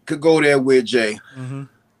could go there with Jay. Mm-hmm.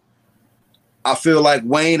 I feel like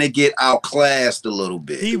Wayne will get outclassed a little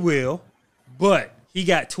bit. He will, but he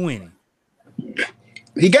got 20.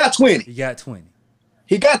 He got 20. He got 20.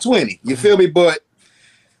 He got 20. You feel me? But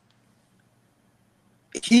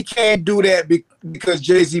he can't do that because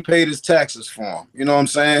Jay-Z paid his taxes for him. You know what I'm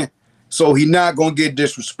saying? So he not gonna get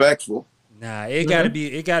disrespectful. Nah, it gotta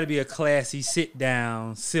be a classy sit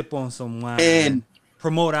down, sip on some wine, and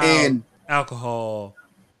promote alcohol.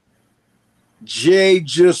 Jay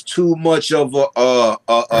just too much of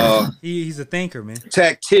a he's a thinker, man.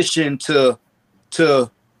 Tactician to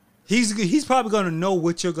he's probably gonna know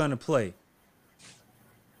what you're gonna play.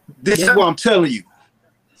 This is what I'm telling you.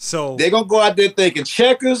 So they're gonna go out there thinking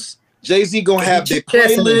checkers. Jay-Z gonna have their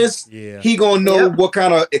playlist. Yeah. He gonna know what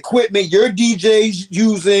kind of equipment your DJ's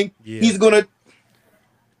using. Yeah. He's gonna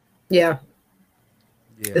the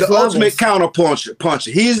ultimate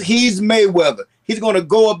puncher. He's Mayweather. He's gonna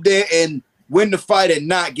go up there and win the fight and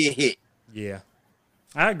not get hit. Yeah,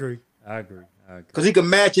 I agree. Because he can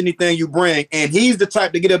match anything you bring, and he's the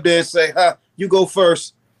type to get up there and say, "Huh, you go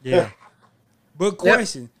first." Yeah. But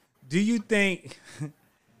question: Do you think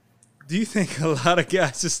a lot of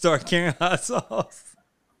guys should start carrying hot sauce?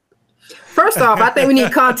 First off, I think we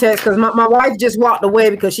need context because my wife just walked away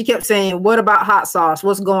because she kept saying, "What about hot sauce?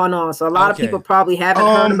 What's going on?" So a lot of people probably haven't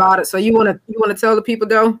heard about it. So you want to tell the people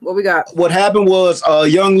though what we got? What happened was a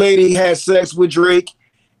young lady had sex with Drake,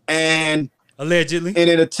 and allegedly, in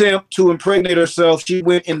an attempt to impregnate herself, she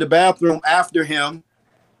went in the bathroom after him,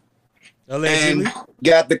 allegedly, and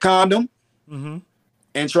got the condom,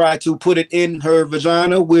 and tried to put it in her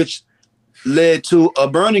vagina, which led to a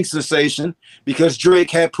burning sensation because Drake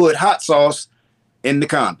had put hot sauce in the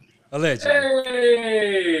condom.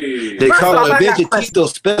 Allegedly. They call it Veggie Tito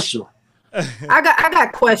Special. I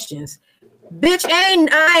got questions. Bitch,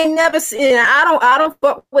 I ain't never seen. I don't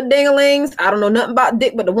fuck with dinglings. I don't know nothing about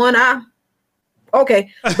dick, but the one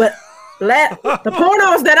okay, but the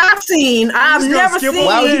pornos that I've seen, I've never seen.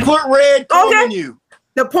 Why would you put red on you?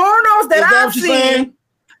 The pornos that I've seen,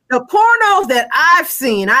 the pornos that I've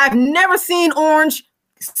seen, I've never seen orange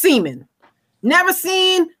semen. Never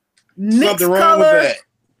seen mixed Something wrong colors. with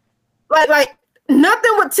that. Like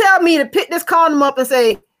nothing would tell me to pick this condom up and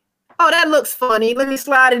say, "Oh, that looks funny. Let me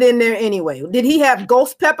slide it in there anyway." Did he have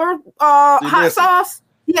ghost pepper hot sauce?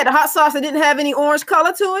 He had the hot sauce that didn't have any orange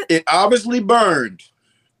color to it. It obviously burned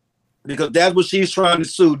because that's what she's trying to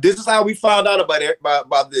sue. This is how we found out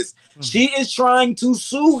about this. She is trying to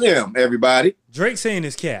sue him. Everybody, Drake saying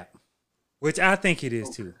it's cap, which I think it is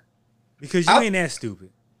too, because you ain't that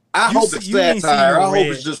stupid. I hope it's satire. I hope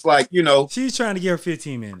it's just like, She's trying to give her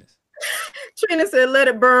 15 minutes. Trina said, "Let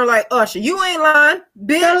it burn like Usher." You ain't lying,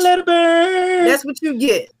 bitch. Let it burn. That's what you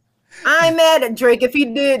get. I ain't mad at Drake if he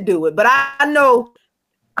did do it, but I know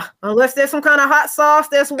unless there's some kind of hot sauce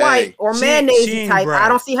that's white or mayonnaise type, I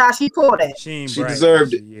don't see how she pulled that. She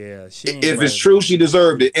deserved it. Yeah, if it's true, she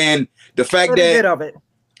deserved it. And the fact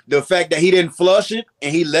that he didn't flush it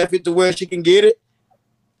and he left it to where she can get it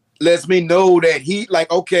lets me know that he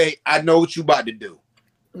like, okay, I know what you about to do.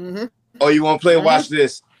 Mm-hmm. Oh, you want to play? Watch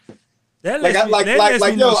this. Yo, I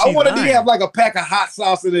wanted to have like a pack of hot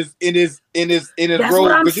sauce in his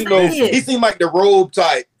robe because he seemed like the robe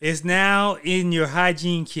type. It's now in your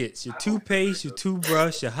hygiene kits: your toothpaste, your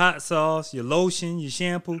toothbrush, your hot sauce, your lotion, your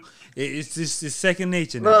shampoo. It's second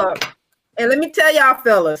nature now. Look, and let me tell y'all,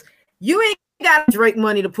 fellas, you ain't got Drake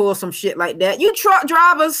money to pull some shit like that. You truck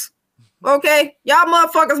drivers, okay? Y'all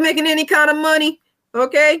motherfuckers making any kind of money,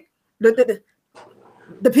 okay?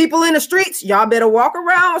 The people in the streets, y'all better walk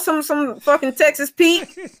around with some fucking Texas Pete.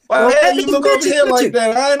 Well, hey, you look over here like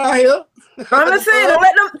that. I ain't out here. I'm just saying, don't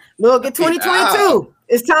let them look at 2022.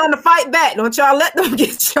 It's time to fight back. Don't y'all let them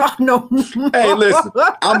get y'all no more. Hey, listen,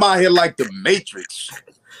 I'm out here like the Matrix.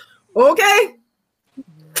 Okay.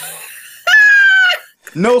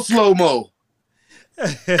 No slow-mo.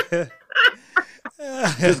 It's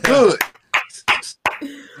good.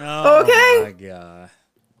 Oh, okay. My God.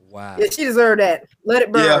 Wow. Yeah, she deserved that. Let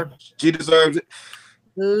it burn. Yeah, she deserves it.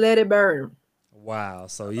 Let it burn. Wow.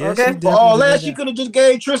 So yeah. Okay. For all that, she could have just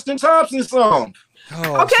gave Tristan Thompson some.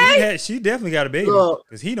 Oh, okay. She definitely got a baby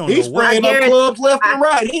because he don't know He's spraying up clubs left and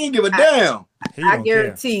right. He ain't give a damn. I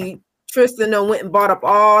guarantee Tristan done went and bought up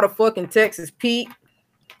all the fucking Texas Pete.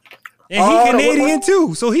 And he Canadian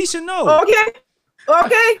too, so he should know. Okay.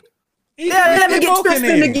 They'll never get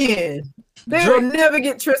Tristan again. They will never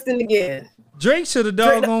get Tristan again. Drake should have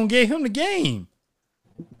doggone gave him the game.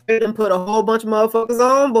 They done put a whole bunch of motherfuckers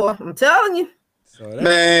on, boy. I'm telling you.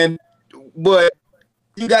 Man, but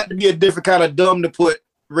you got to be a different kind of dumb to put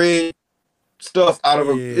red stuff out of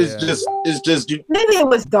it. It's just. Maybe it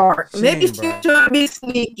was dark. Maybe she was trying to be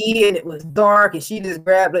sneaky and it was dark and she just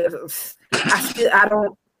grabbed it.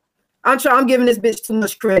 I'm giving this bitch too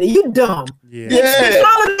much credit. You dumb. Yeah.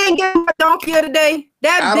 Bitch, ain't getting my donkey of the day.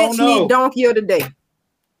 That bitch need donkey of the day.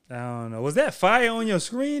 I don't know. Was that fire on your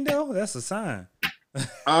screen though? That's a sign.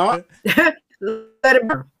 Let it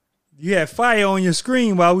burn. You had fire on your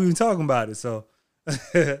screen while we were talking about it. So,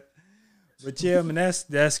 but yeah, I mean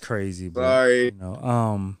that's crazy. Bro. Sorry.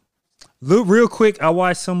 Look, real quick, I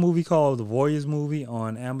watched some movie called The Warriors Movie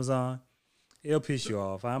on Amazon. It'll piss you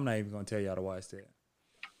off. I'm not even gonna tell y'all to watch that.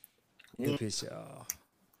 It'll piss you off.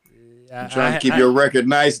 You trying to keep your record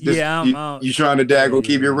nice? You trying to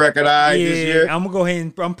keep your record high this year? I'm gonna go ahead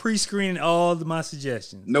and I'm pre-screening all of my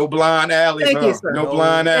suggestions. No blind alleys, Thank you, sir. No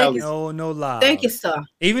blind alleys. No lobs. Thank you, sir.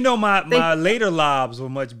 Even though my later lobs were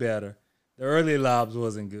much better, the early lobs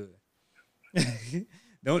wasn't good.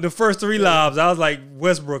 The first 3 lobs, I was like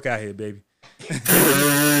Westbrook out here, baby.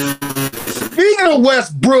 Speaking of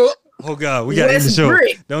Westbrook, oh God, we got to end the show.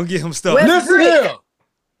 Don't get him stuck. Listen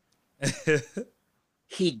here.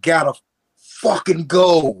 He gotta fucking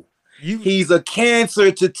go. He's a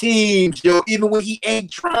cancer to teams, yo, even when he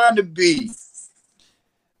ain't trying to be.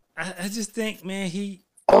 I just think, man,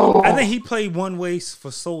 I think he played one way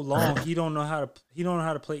for so long. He don't know how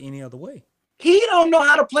to play any other way. He don't know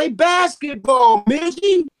how to play basketball,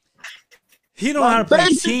 Midgie. He don't know how to play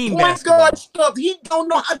team basketball. Guard stuff. He don't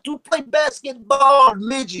know how to play basketball,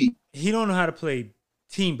 Midgie. He don't know how to play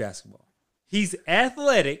team basketball. He's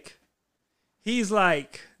athletic. He's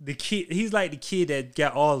like the kid. He's like the kid that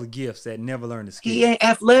got all the gifts that never learned to skate. He ain't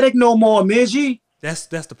athletic no more, Midgie. That's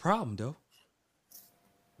the problem, though.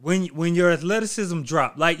 When your athleticism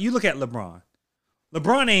drop, like you look at LeBron.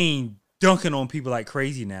 LeBron ain't dunking on people like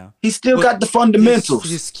crazy now. He still But got the fundamentals.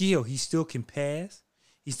 His skill. He still can pass.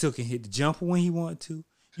 He still can hit the jumper when he wanted to.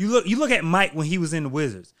 You look at Mike when he was in the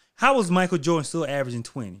Wizards. How was Michael Jordan still averaging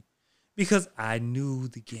 20? Because I knew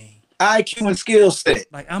the game. IQ and skill set.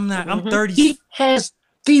 Like I'm 30. He has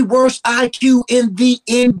the worst IQ in the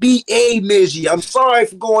NBA, Mizzy. I'm sorry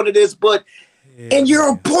for going to this, but and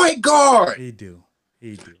you're a point guard. He do.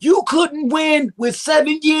 You couldn't win with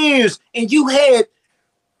 7 years, and you had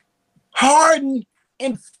Harden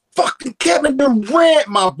and fucking Kevin Durant,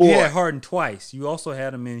 my boy. You had Harden twice. You also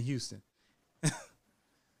had him in Houston.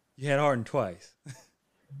 You had Harden twice.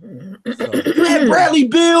 You had Bradley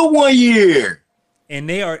Beal 1 year. And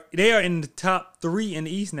they are in the top 3 in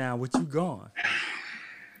the East now with you gone.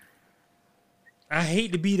 I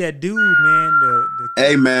hate to be that dude, man.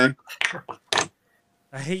 Hey, man.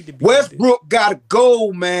 I hate to be Westbrook got to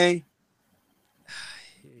go, man.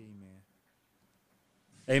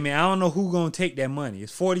 Hey, man, I don't know who going to take that money.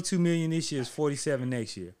 It's $42 million this year. It's $47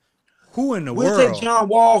 next year. Who in the world? We'll take John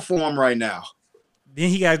Wall for him right now. Then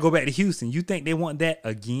he got to go back to Houston. You think they want that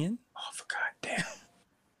again? Oh, for goddamn.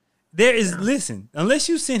 There is, listen, unless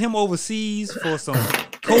you send him overseas for some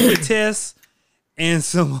COVID tests and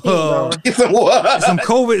some COVID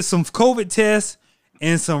tests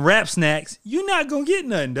and some rap snacks, you're not going to get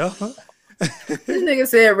nothing, though. This nigga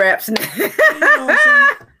said rap snacks. You know what I'm saying?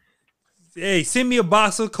 Hey, send me a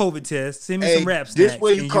box of COVID tests. Send me some rap snacks. This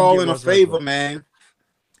way you calling a favor, man.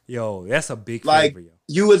 Yo, that's a big like, favor, yo.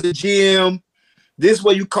 You as a GM, this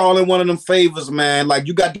way you calling one of them favors, man. Like,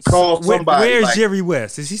 you got to call somebody. Where's like, Jerry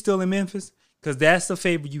West? Is he still in Memphis? Because that's the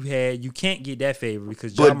favor you had. You can't get that favor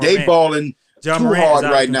because But they balling too hard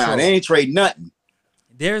right now. They ain't trade nothing.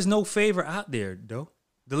 There's no favor out there, though.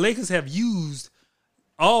 The Lakers have used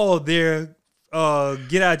all their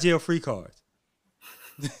get out jail free cards.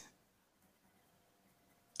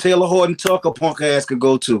 Taylor Horton Tucker punk ass could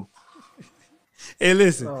go to. Hey,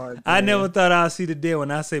 listen, I never thought I'd see the day when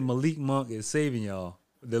I say Malik Monk is saving y'all.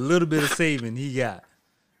 The little bit of saving he got.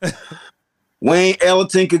 Wayne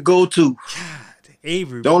Ellington could go to. God,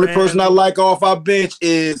 Avery. The only person I like off our bench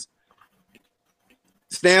is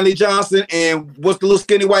Stanley Johnson and what's the little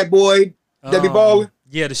skinny white boy that be balling?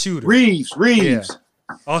 Yeah, the shooter. Reeves. Yeah.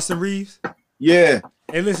 Austin Reeves? Yeah.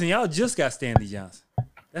 Hey, listen, y'all just got Stanley Johnson.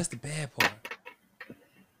 That's the bad part.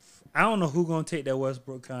 I don't know who's going to take that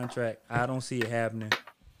Westbrook contract. I don't see it happening.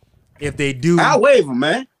 If they do, I'll waive him,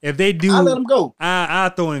 man. If they do, I'll let him go. I'll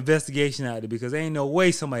throw an investigation out there because there ain't no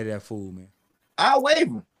way somebody that fool, man. I'll waive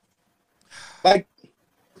him. Like,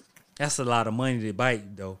 that's a lot of money to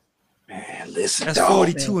bite, though. Man, listen, that's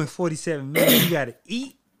 42 and 47 million. You got to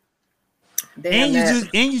eat. Damn,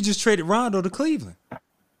 you just traded Rondo to Cleveland.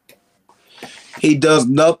 He does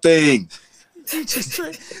nothing. He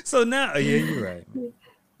just so now, yeah, you're right.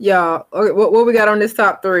 Y'all, okay, what we got on this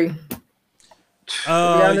top 3?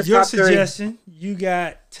 Your suggestion, you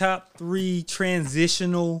got top 3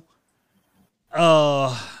 transitional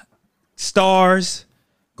stars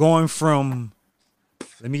going from,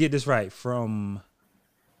 let me get this right, from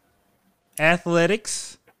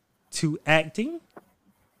athletics to acting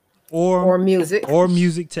or music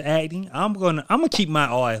to acting. I'm gonna keep mine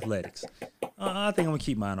all athletics. I think I'm gonna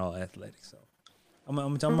keep mine all athletics. So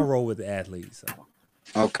I'm gonna roll with the athletes. So.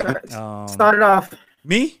 Okay. Start it off.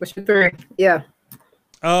 Me? What's your 3? Yeah.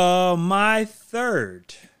 My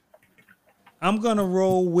 3rd. I'm gonna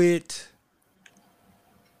roll with.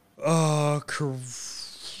 I'm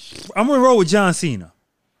gonna roll with John Cena.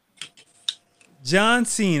 John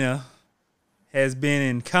Cena has been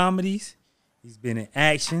in comedies. He's been in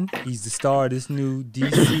action. He's the star of this new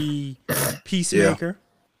DC Peacemaker.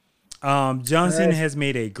 Yeah. John Cena has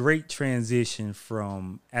made a great transition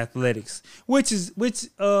from athletics, which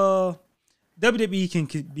WWE can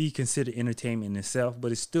be considered entertainment in itself,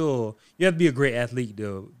 but it's still, you have to be a great athlete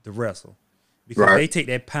to wrestle because they take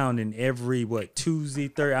that pounding every Tuesday,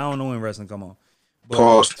 Thursday. I don't know when wrestling come on. But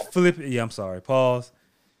pause. Flip it. Yeah, I'm sorry. Pause.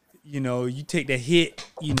 You take that hit.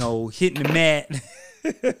 Hitting the mat.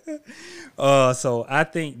 So I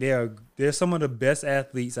think they're some of the best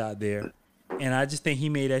athletes out there. And I just think he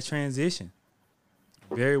made that transition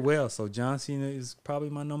very well. So John Cena is probably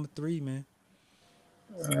my number 3, man.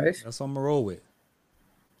 All right. That's what I'm going to roll with.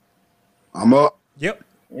 I'm up. Yep.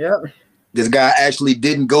 This guy actually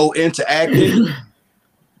didn't go into acting,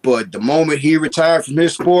 but the moment he retired from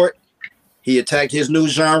his sport, he attacked his new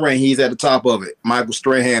genre, and he's at the top of it. Michael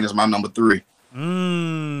Strahan is my number 3. You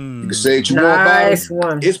can say what you want about it.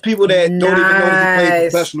 It's people that don't even know that he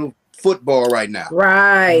plays professional football right now.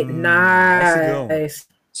 Right. Nice.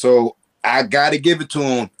 So I got to give it to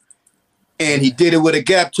him. And he did it with a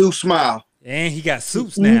gap tooth smile. And he got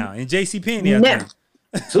Suits now and JC Penney. Never,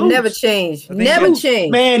 never changed. Never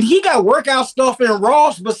changed. Man, he got workout stuff in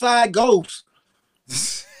Ross beside Ghost.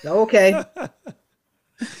 Okay.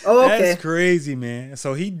 Oh, okay. That's crazy, man.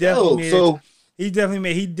 So he definitely he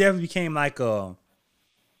definitely became like a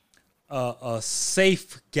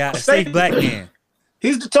safe guy, a safe black man.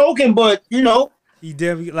 He's the token, but you know, he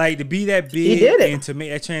definitely like to be that big and to make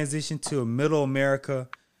that transition to a middle America.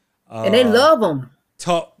 And they love him.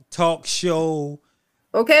 Talk show.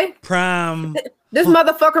 Okay. Prime. This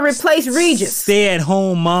motherfucker replaced Regis. Stay at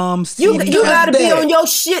home moms. You gotta be on your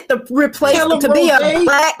shit to replace to be a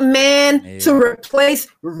black man to replace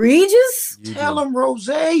Regis. Tell him, Rose.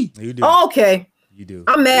 You do. Okay. You do.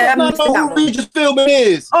 I'm mad. I know who Regis Philbin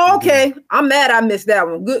is. Okay. I'm mad. I missed that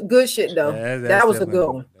one. Good shit though. That was a good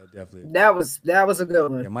one. That was a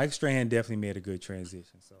good one. Yeah, Mike Strahan definitely made a good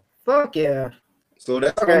transition. So fuck yeah. So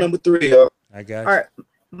that's my number 3, y'all. I got you. All right.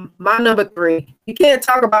 My number 3. You can't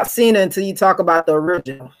talk about Cena until you talk about the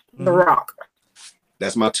original, The Rock.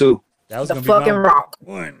 That's my 2. That was the gonna fucking be my Rock.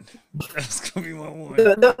 1. That's gonna be my 1.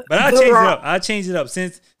 But I'll change it up. I'll change it up.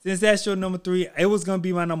 Since that's your number 3, it was gonna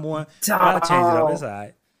be my number 1. I'll change it up. It's all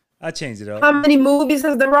right. I'll change it up. How many movies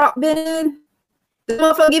has The Rock been in? This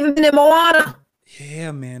motherfucker even been in Moana.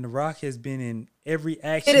 Yeah, man. The Rock has been in every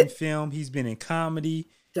action film. He's been in comedy.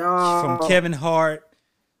 Dog. From Kevin Hart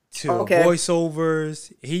to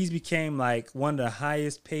voiceovers. He's became like one of the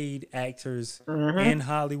highest paid actors in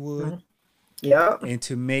Hollywood. Yeah. And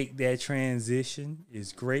to make that transition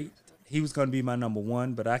is great. He was going to be my number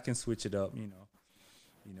 1, but I can switch it up, you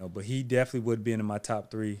know, but he definitely would have been in my top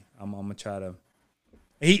 3. I'm going to try to.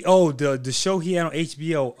 The show he had on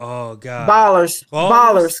HBO. Oh God. Ballers.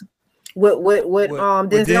 With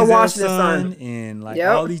Denzel Washington's son and like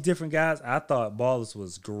all these different guys. I thought Ballers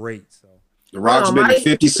was great. So The Rock's been in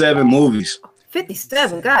 57 movies.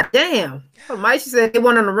 57, god damn. Oh, Mike said they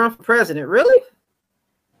went on the run for president. Really?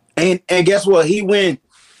 And guess what? He win.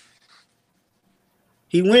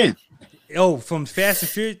 Oh, from Fast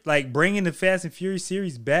and Furious, like bringing the Fast and Furious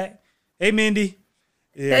series back. Hey, Mindy.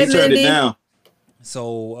 Yeah, he turned it down.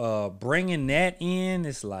 So bringing that in,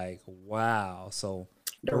 it's like wow. So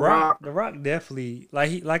The Rock definitely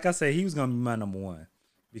like I said, he was gonna be my number 1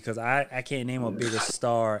 because I can't name a bigger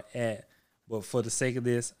star but for the sake of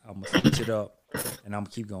this, I'm gonna switch it up and I'm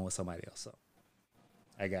gonna keep going with somebody else. So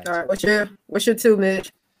I got you. All right, what's your 2,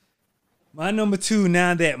 Mitch? My number 2,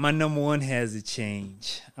 now that my number 1 has a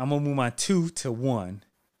change, I'm gonna move my 2 to 1,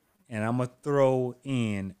 and I'm gonna throw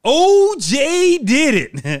in OJ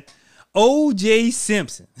did it. OJ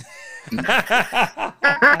Simpson.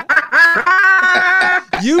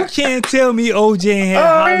 You can't tell me OJ had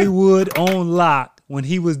Hollywood on lock when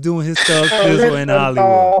he was doing his stuff in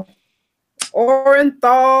Hollywood.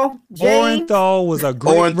 Orenthal was a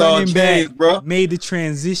great running back, bro. Made the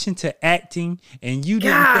transition to acting, and you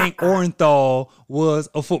didn't think Orenthal was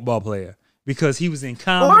a football player because he was in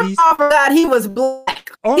comedies. Orenthal forgot he was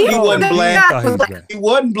black. He wasn't black. He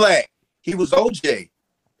wasn't black. He was OJ.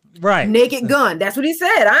 Right. Naked Gun. That's what he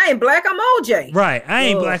said. I ain't black, I'm OJ. Right. I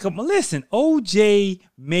ain't black. Listen, OJ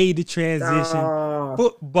made the transition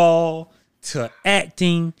football to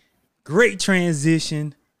acting. Great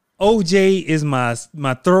transition. OJ is my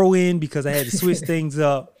throw in because I had to switch things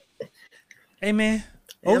up. Hey man,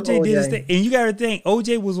 OJ did his thing. And you gotta think,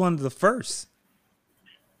 OJ was one of the first.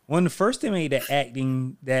 One of the first to make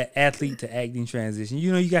that athlete to acting transition.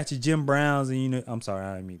 You know, you got your Jim Browns and I'm sorry,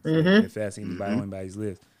 I didn't mean to fast anybody on anybody's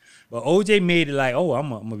list. But OJ made it like, oh,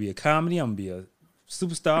 I'm gonna be a comedy, I'm gonna be a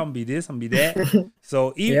superstar, I'm gonna be this, I'm gonna be that.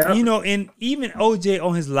 So even and even OJ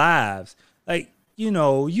on his lives, like, you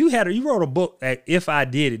wrote a book that if I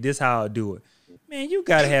did it, this how I'll do it. Man, you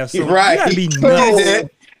gotta have some. Right. You gotta be nuts.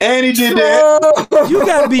 And he did that. You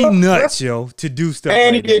gotta be nuts, yo, to do stuff.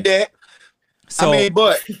 And he did that. So,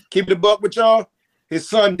 but keep the buck with y'all. His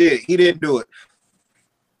son did. He didn't do it.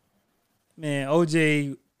 Man,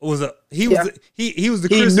 OJ was the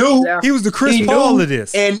Chris Paul of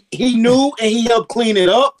this, and he knew, and he helped clean it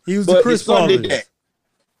up. He was the Chris Paul of this.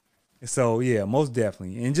 So yeah, most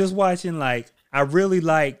definitely. And just watching, like, I really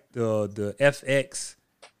like the FX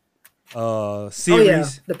series. Oh yeah,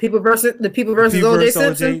 the people versus OJ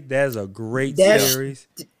Simpson. That's a great series.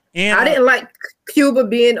 And I didn't like Cuba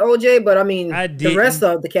being OJ, but I mean the rest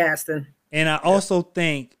of the casting. And I also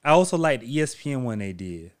like the ESPN one they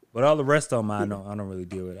did, but all the rest of them I don't really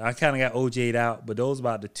deal with. I kind of got OJ'd out, but those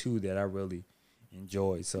about the 2 that I really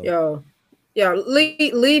enjoyed. So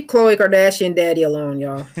leave Khloe Kardashian daddy alone,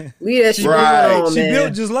 y'all. Leave that shit alone, She man.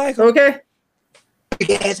 built just like him. Okay.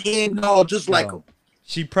 Big ass head and all just like him.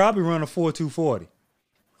 She probably run a 4.240.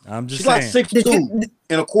 I'm just She's like saying. 6'2" and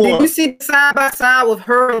a Did quarter. you see side by side with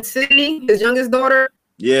her and Sydney, his youngest daughter?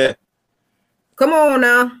 Yeah, Come on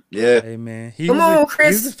now. yeah, Hey man, Come on,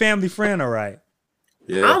 Chris. He's a family friend, all right.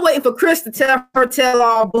 yeah. I'm waiting for Chris to tell her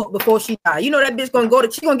tell-all book before she die. You know that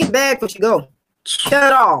bitch she gonna get bagged before she go. Tell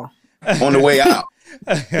it all. On the way out.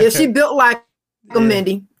 Yeah, she built like a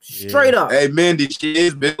Mindy. Straight up. Hey, Mindy, she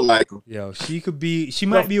is built like him. Yo, she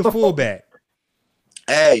might be a fullback.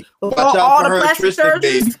 Hey, watch all out the for her plastic Tristan,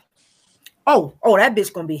 baby. surgeons. Oh, that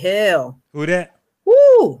bitch gonna be hell. Who that?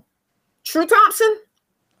 Woo. True Thompson.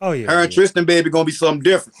 Oh yeah. Her and Tristan, baby, gonna be something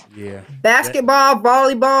different. Yeah. Basketball,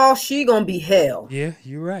 volleyball, she gonna be hell. Yeah,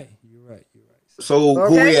 you're right. So who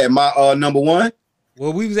Okay. we at? My number one?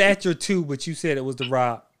 Well, we was at your 2, but you said it was the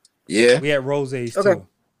Rob. Yeah. We had Rose's Okay. too.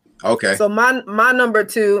 Okay. So my number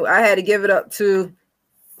 2, I had to give it up to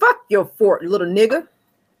fuck your fort, little nigga.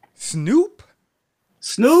 Snoop?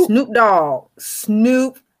 Snoop.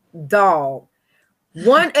 Snoop Dogg.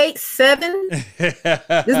 187. This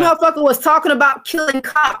motherfucker was talking about killing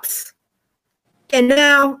cops. And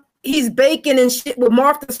now he's baking and shit with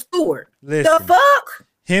Martha Stewart. Listen, The fuck?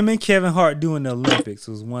 him and Kevin Hart doing the Olympics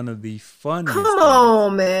was one of the funniest Come things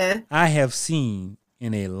on, man. I have seen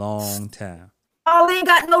in a long time. Y'all ain't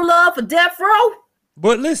got no love for Death Row?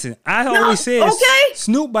 But listen, I always said okay.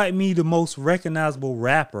 Snoop might be the most recognizable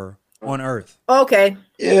rapper on earth. Okay.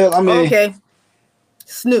 Yeah, I mean, Okay.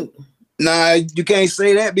 Snoop. nah, you can't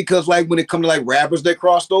say that because like when it comes to like rappers that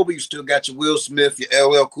crossed over, you still got your Will Smith, your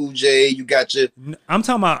LL Cool J, you got your I'm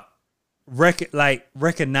talking about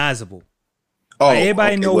recognizable. oh Like,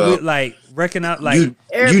 everybody okay, know well, what, like recognize like you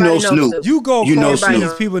Everybody know knows Snoop. Snoop. you go you know across Snoop.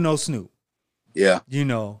 these people know Snoop. Yeah. You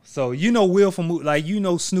know, so you know Will from like you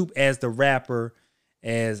know Snoop as the rapper,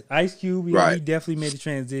 as Ice Cube. He Right. definitely made the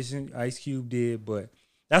transition. Ice Cube did, but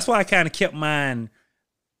that's why I kind of kept mine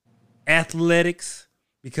athletics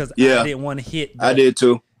because Yeah. I didn't want to hit. I did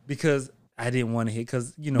too. because I didn't want to hit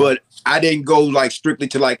because you know. But I didn't go like strictly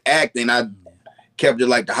to like acting. I kept it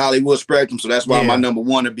like the Hollywood spectrum. So that's why Yeah. my number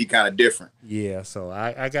one would be kind of different. yeah, so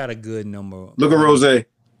I got a good number. Look at Rose.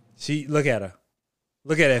 She look at her,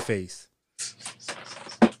 look at that face.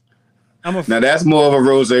 I'm a Now that's more of a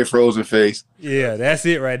Rose frozen face. yeah, that's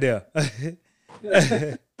it right there.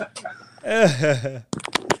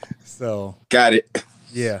 So Got it.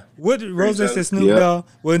 yeah, what did Rose Appreciate said it. Snoop Yep. Dogg?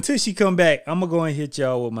 Well, until she come back, I'm gonna go and hit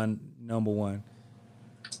y'all with my number one.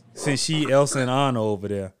 Since she Elsa and Anna over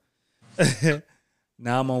there.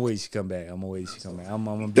 Now I'm gonna wait she come back. I'm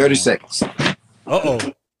gonna be 30 on. seconds. Uh-oh.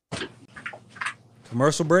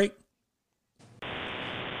 Commercial break.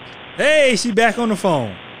 Hey, she back on the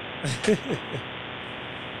phone.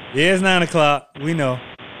 Yeah, it's 9 o'clock. We know.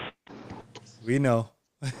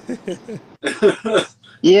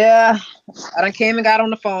 Yeah. I done came and got on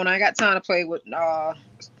the phone. I ain't got time to play with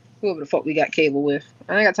whoever the fuck we got cable with.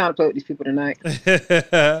 I ain't got time to play with these people tonight.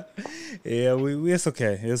 Yeah, we it's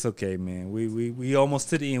okay. It's okay, man. We almost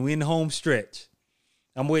to the end. We in the home stretch.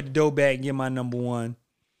 I'm waiting to go back and get my number one.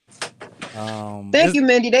 Thank you,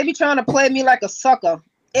 Mindy. They be trying to play me like a sucker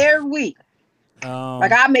every week.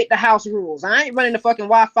 Like I make the house rules. I ain't running the fucking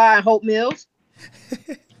Wi-Fi in Hope Mills.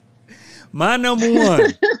 My number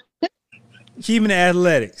one, keeping the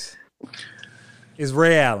athletics, is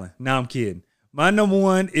Ray Allen. No, I'm kidding. My number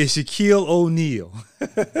one is Shaquille O'Neal.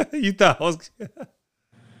 You thought I was...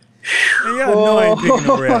 Man, y'all know I ain't picking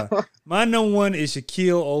no Ray Allen. My number one is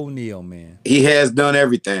Shaquille O'Neal, man. He has done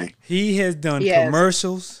everything. He has done Yes.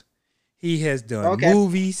 commercials. He has done Okay.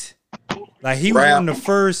 movies. Like he was Right. one of the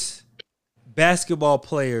first basketball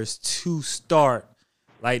players to start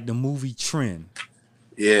like the movie trend.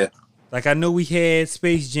 Yeah. Like I know we had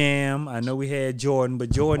Space Jam, I know we had Jordan, but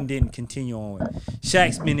Jordan didn't continue on.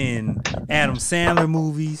 Shaq's been in Adam Sandler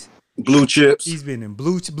movies. Blue chips. He's been in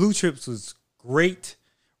Blue Chips was great.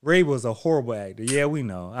 Ray was a horrible actor. Yeah, we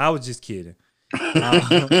know. I was just kidding.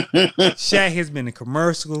 Shaq has been in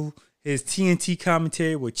commercial. His TNT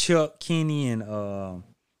commentary with Chuck, Kenny, and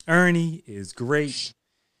Ernie is great.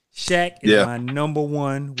 Shaq is Yeah. my number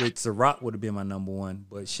one, which The Rock would have been my number one,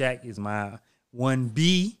 but Shaq is my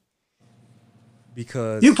 1B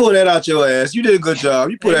because You pull that out your ass. You did a good job.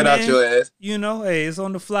 You pull Hey, that out man. your ass. you know, hey, it's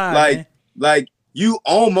on the fly, man. Like you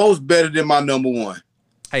almost better than my number one.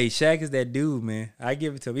 Hey, Shaq is that dude, man. I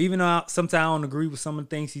give it to him. Even though sometimes I don't agree with some of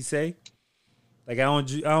the things he say. Like I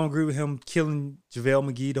don't agree with him killing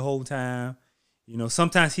JaVale McGee the whole time. You know,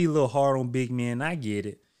 sometimes he a little hard on big men. I get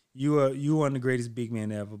it. You are the greatest big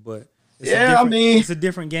man ever, but it's Yeah, I mean- it's a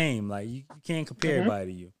different game. Like you can't compare everybody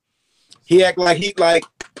to you. He act like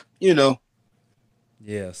you know,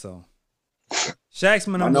 Yeah, so Shaq's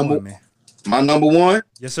my My number number- one, man. my number one,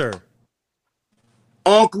 Yes, sir.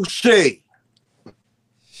 Uncle Shay.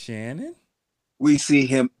 Shannon. We see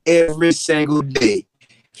him every single day.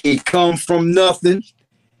 He come from nothing.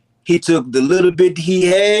 He took the little bit he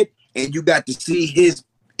had, and you got to see his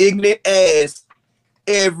ignorant ass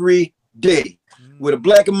every day with a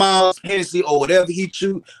Black and Miles Hennessy or whatever he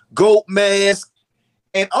chew, goat mask,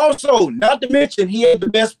 and also not to mention he had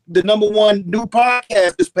the number one new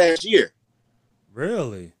podcast this past year.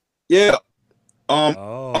 Really? Yeah.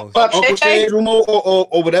 Uncle Shay's Room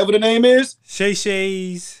or whatever the name is. Shay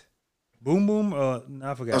Shay's Boom Boom.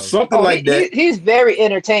 I forgot. Or something like that. He's very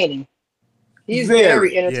entertaining. He's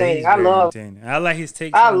very entertaining. Yeah, I like his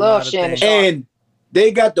takes. I love Shannon Sharpe. And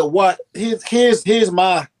they got to watch. Here's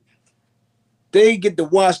my. They get to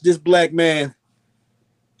watch this black man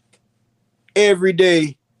every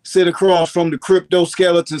day sit across from the crypto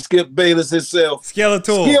skeleton Skip Bayless himself.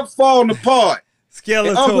 Skeletor. Skip falling apart. Skeletor.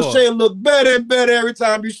 And Uncle Shay look better and better every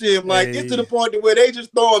time you see him. Like it's to the point where they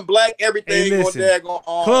just throwing black everything on daggone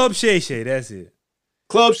arm. Club Shay Shay, that's it.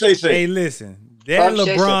 Club Shay Shay. Hey, listen, that Club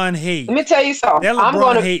LeBron Shay. hate. Let me tell you something. That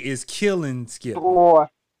LeBron hate is killing Skip. Boy,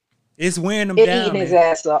 it's wearing him it's down. Eating his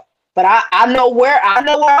ass up. But I know where I'm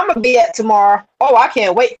gonna be at tomorrow. Oh, I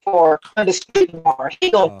can't wait for Undisputed tomorrow.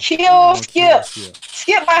 He gonna kill Skip.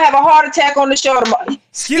 Skip might have a heart attack on the show tomorrow.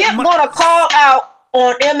 Skip gonna call out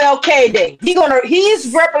on MLK Day.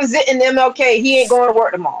 He's representing MLK. He ain't going to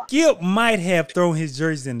work tomorrow. Skip might have thrown his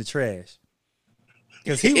jersey in the trash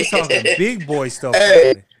because he was talking big boy stuff.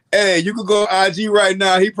 Hey, you could go on IG right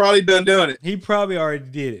now. He probably done it. He probably already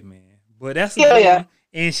did it, man. But that's yeah.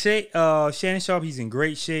 And Shannon Sharpe, he's in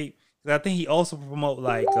great shape. I think he also promote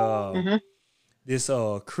like this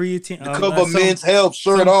creatine. The cover men's health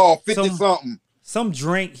shirt off 50-something. Some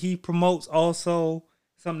drink he promotes also.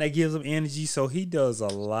 Something that gives him energy. So he does a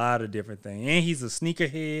lot of different things. And he's a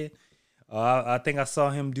sneakerhead. I think I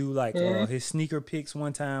saw him do like his sneaker picks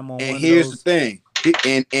one time on and one here's of those. The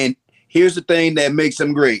thing. And here's the thing that makes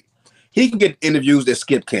him great. He can get interviews that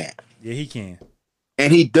Skip can't. Yeah, he can.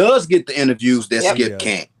 And he does get the interviews that Skip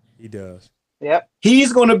can't. He does. Yep.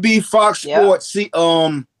 He's gonna be Fox Sports. He's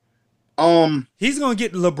gonna get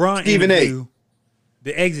the LeBron Stephen interview,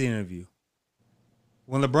 the exit interview.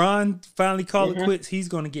 When LeBron finally called it quits, he's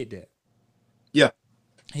gonna get that. Yeah.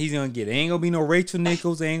 He's gonna get it. Ain't gonna be no Rachel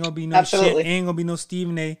Nichols, ain't gonna be no shit, ain't gonna be no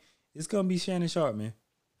Stephen A. It's gonna be Shannon Sharpe, man.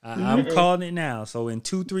 I'm calling it now. So in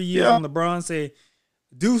 2-3 years, when LeBron say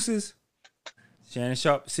deuces, Shannon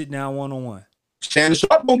Sharpe sit down one-on-one. Shannon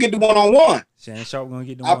Sharpe gonna get the one-on-one. Shannon Sharpe gonna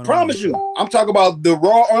get the one-on-one. I promise you. I'm talking about the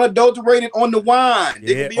raw, unadulterated on the wine. Yeah,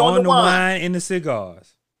 they can be on the wine and the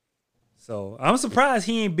cigars. So I'm surprised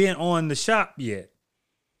he ain't been on the shop yet.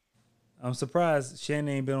 I'm surprised Shannon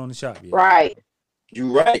ain't been on the shop yet. Right.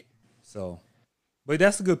 You right. So, but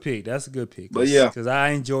that's a good pick. That's a good pick. But yeah, because I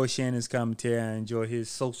enjoy Shannon's commentary. I enjoy his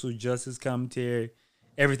social justice commentary.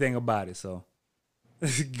 Everything about it. So,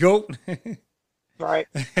 GOAT. Right.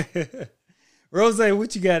 Rose,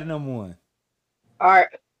 what you got at number one? All right.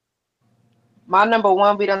 My number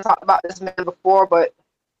one, we done talked about this man before, but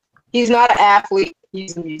he's not an athlete.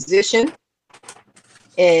 He's a musician.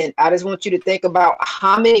 And I just want you to think about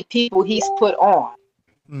how many people he's put on.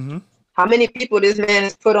 Mm-hmm. How many people this man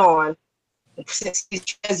has put on since he's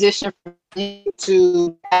transitioned from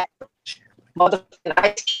to motherfucking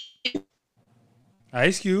Ice Cube.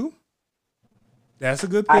 Ice Cube. That's a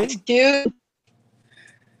good pick. Ice Cube.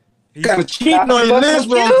 You gotta cheat on your list,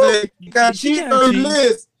 bro. You gotta cheat on your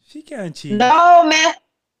list. She can't cheat. No, man.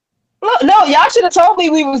 Look, no, y'all should have told me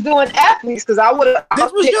we was doing athletes because I would have.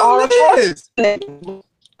 This was your list.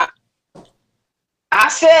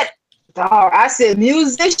 I said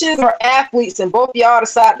musicians or athletes, and both of y'all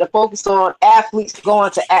decided to focus on athletes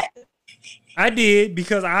going to acting. I did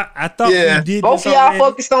because I thought we did. Both of y'all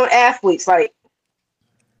focused on athletes, like.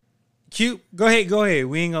 Cute. Go ahead.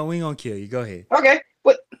 We ain't gonna kill you. Go ahead. Okay.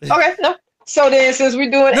 Okay, no. So then, since we're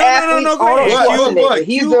doing athletes,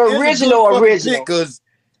 he's the original. Because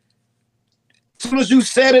as soon as you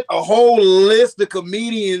said it, a whole list of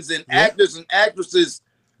comedians and actors and actresses,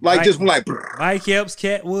 like Mike Epps,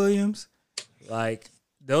 Cat Williams, like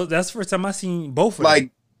those. That's the first time I seen both of them. Like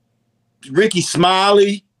Ricky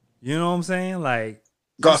Smiley. You know what I'm saying? Like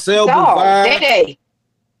Garcelle Bouvard. Day.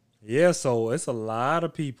 Yeah, so it's a lot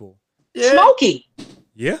of people. Yeah. Smokey.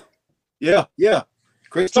 Yeah.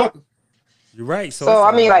 Chris Tucker. You're right. So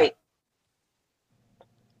I mean, like,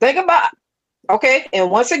 think about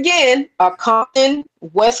and once again, a Compton,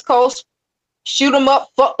 West Coast, shoot 'em up,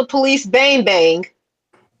 fuck the police, bang bang,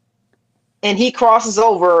 and he crosses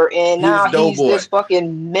over, and now he's this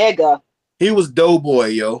fucking mega. He was Doughboy,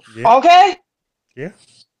 yo. Yeah. Okay. Yeah.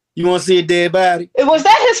 You want to see a dead body? Was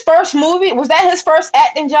that his first movie? Was that his first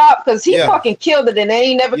acting job? Because he Yeah. fucking killed it, and they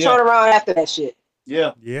ain't never Yeah. turned around after that shit.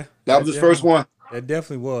 Yeah. Yeah. That was his first one. That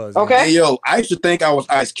definitely was. Okay. Hey, yo, I used to think I was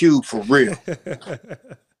Ice Cube for real.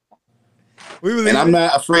 And I'm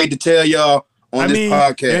not afraid to tell y'all on this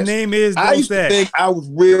podcast. Your name is I used to think I was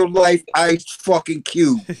real life Ice fucking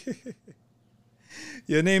Cube.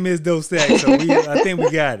 Your name is Doe Stack, so I think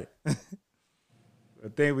we got it. I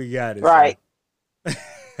think we got it. Right.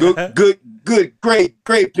 So. Good,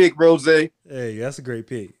 great pick, Rose. Hey, that's a great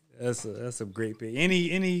pick. That's a great pick.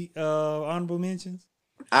 Any honorable mentions?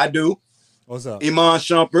 I do. What's up? Iman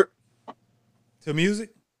Shumpert, To music?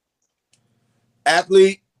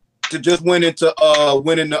 athlete, to just winning the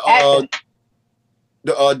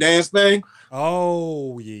dance thing.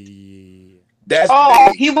 Oh yeah.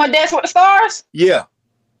 That's he won Dance with the Stars? yeah.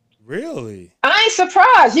 Really? I ain't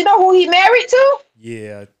surprised. You know who he married to?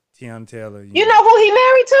 Yeah, Tiana Taylor. Yeah. You know who he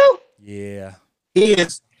married to? Yeah. He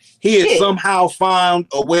has Yeah. somehow found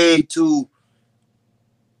a way to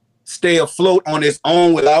stay afloat on his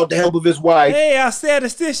own without the help of his wife. Hey, our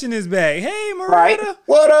statistician is back. Hey, Marita.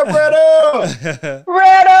 What up, brother?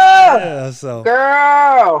 Retta! Yeah, so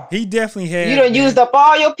Girl. he definitely had. You done used up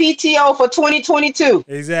all your PTO for 2022.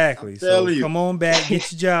 Exactly. So telling you. come on back, get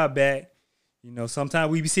your job back. You know,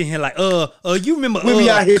 sometimes we be sitting here like, you remember? We be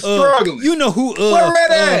out here struggling. You know who? Where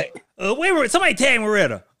Retta at? Wait, somebody tag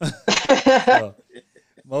Marita.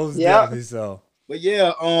 Most Yep. definitely so. But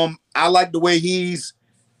yeah, I like the way he's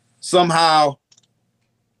somehow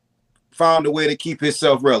found a way to keep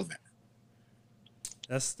himself relevant.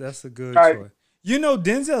 That's a good Right. choice. You know,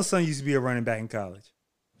 Denzel's son used to be a running back in college.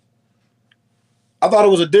 I thought it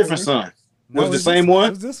was a different son. Was it the same It one?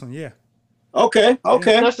 was this one, yeah. Okay.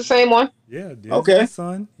 That's the same one. Yeah, Denzel's Okay.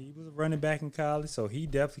 son. He was a running back in college, so he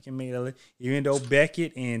definitely can make that list. Even though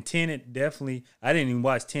Beckett and Tennant definitely, I didn't even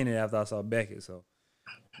watch Tennant after I saw Beckett. So,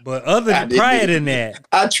 but prior than that,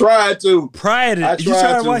 I tried to. you tried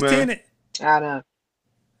to watch man. Tennant? I know.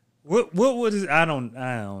 What was it? I don't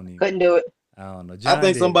even. Couldn't do it. I don't know. I John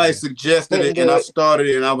think did, somebody yeah. suggested Couldn't it, do and I it. started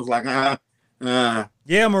it, and I was like,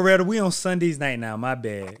 Yeah, Moretta, we on Sundays night now. My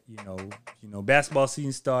bad. You know, basketball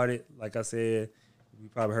season started. Like I said, we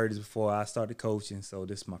probably heard this before. I started coaching, so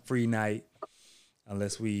this is my free night,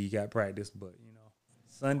 unless we got practice. But you know,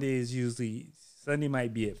 Sunday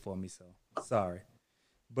might be it for me. So sorry,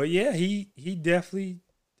 but yeah, he definitely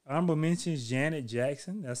honorable mentions Janet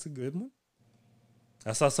Jackson. That's a good one.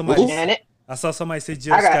 I saw somebody. Janet. I saw somebody say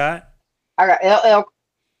Jill Scott. I got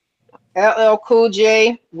LL Cool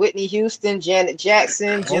J, Whitney Houston, Janet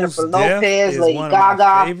Jackson, Jennifer Mos Def Lopez, is Lady one of my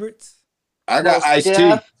Gaga. favorites. I got Mos Ice-T.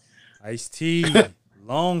 Def. Ice-T,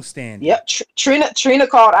 long standing. Yep, Trina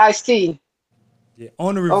called Ice-T. Yeah.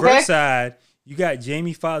 On the reverse side, you got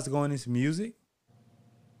Jamie Foxx going into music.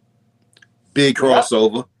 Big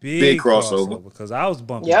crossover. Big crossover. Because I was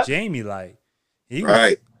bumping Yep. Jamie like he was,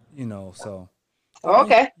 Right. you know, so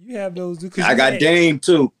Okay. you have those. I got Dame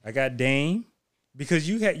too. I got Dame because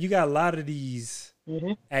you got a lot of these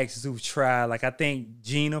Mhm. actors who've tried. Like I think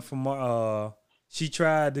Gina from she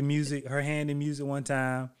tried the music, her hand in music one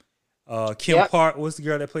time. Kim Yep. Park was the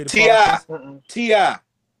girl that played the T.I. Parkers. T.I.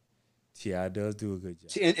 T.I. does do a good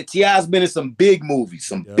job. T.I.'s been in some big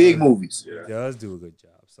movies. Big movies. He does do a good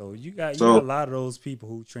job. So you got So- a lot of those people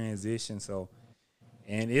who transition. So,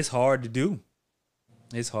 and it's hard to do.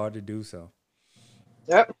 It's hard to do so.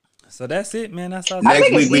 Yep. So that's it, man. That's all. Next I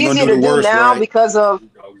think week it's we gonna easier do to the do worst, now right? because of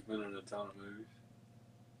Always been in a ton of movies.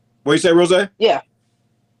 What you say, Rose? yeah.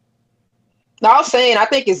 No, I was saying I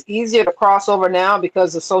think it's easier to cross over now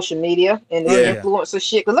because of social media and this Yeah. influencer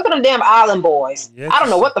shit. Cause look at them damn Island Boys. Yeah, I don't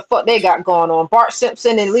know what the fuck they got going on. Bart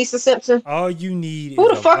Simpson and Lisa Simpson. All you need Who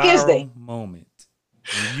is the fuck a is viral they? moment.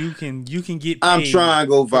 And you can get paid I'm trying to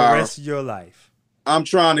go for the viral. rest of your life. I'm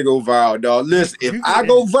trying to go viral, dog. Listen, if You I can-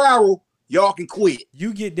 go viral, y'all can quit.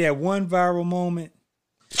 You get that one viral moment,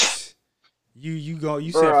 you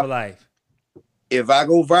set Bruh. for life. If I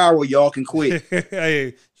go viral, y'all can quit.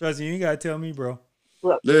 Hey, trust me, you ain't gotta tell me, bro.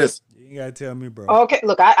 Listen, You ain't gotta tell me, bro. Okay,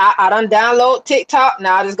 look, I done download TikTok.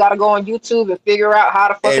 Now I just gotta go on YouTube and figure out how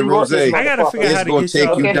to fucking work Rose, this I gotta figure out it's how to gonna get take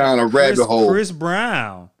y'all- you Okay. down a rabbit hole. Chris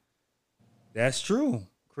Brown. That's true.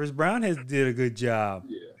 Chris Brown has did a good job.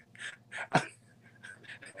 I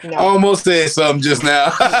No. almost said something just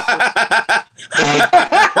now.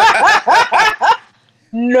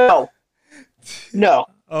 No. No.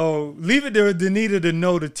 Oh, leave it to Danita to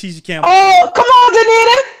know to teach Campbell. Oh, come on,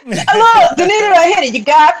 Danita. Look, Danita right here. You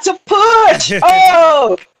got to push.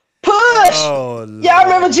 Oh, push. Oh, Y'all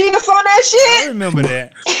remember Gina on that I shit? remember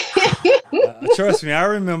that. Trust me, I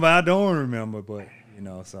remember. I don't remember, but you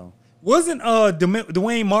know, so. Wasn't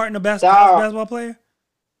Dwayne Martin a college basketball player?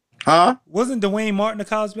 Huh? Wasn't Dwayne Martin a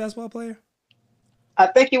college basketball player? I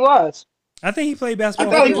think he was. I think he played I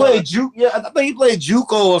basketball. think he played Juke. Yeah, I think he played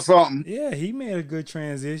JUCO or something. Yeah, he made a good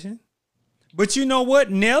transition. But you know what?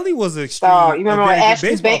 Nelly was a extreme. You remember when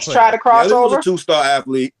Ashton Banks tried to cross Nelly was over? a 2-star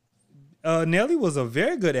athlete. Nelly was a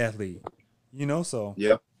very good athlete. You know, so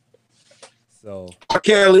Yeah. so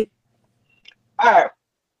Kelly. All right.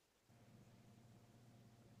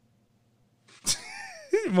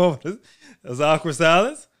 That's awkward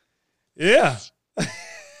silence. Yeah.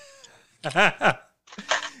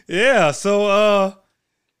 Yeah, so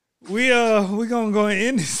we gonna go and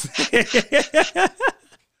end this.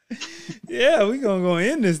 Yeah, we gonna go and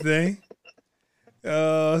end this thing.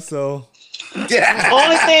 So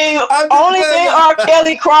Only thing R.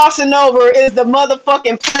 Kelly crossing over is the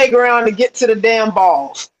motherfucking playground to get to the damn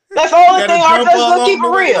balls. That's the only thing R. Kelly's gonna keep it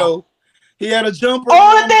real. He had a jumper.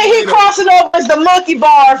 Only thing he crossing over is the monkey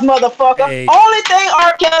bars, motherfucker. Hey. Only thing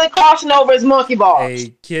R. Kelly crossing over is monkey bars.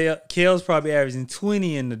 hey, Kel's probably averaging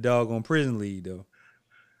 20 in the doggone prison league though.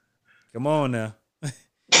 Come on now.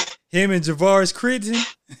 Him and Javaris Critton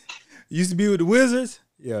used to be with the Wizards.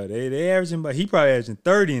 Yeah, they averaging, but he probably averaging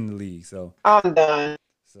 30 in the league. So I'm done.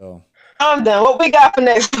 so What we got for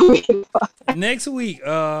next week? next week,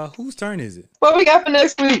 whose turn is it? What we got for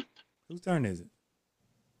next week? Whose turn is it?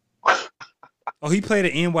 Oh, he played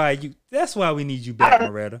at NYU. That's why we need you back,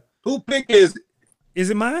 Moretta. Who pick is it? Is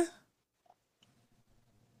it mine?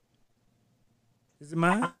 Is it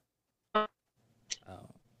mine?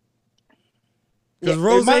 Because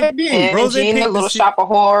Rose, might be. And Rose Gina, picked Little Shop of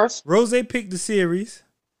Horrors. Rose picked the series.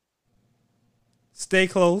 Stay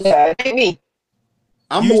close. Yeah, it ain't me.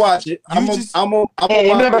 I'm You- gonna watch it. you I'm gonna just- watch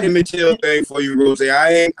the Emmett Till thing for you, Rose.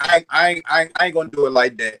 I ain't gonna do it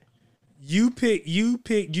like that. You just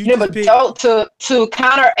picked. To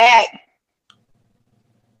counteract,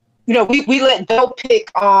 we let Dope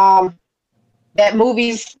pick that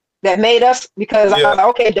movies that made us, because I was like,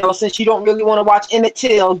 okay, Dope, since you don't really want to watch Emmett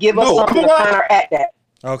Till, give us something to counteract that.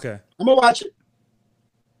 Okay. I'm gonna watch it.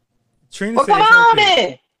 Trina Well, said come it's on okay.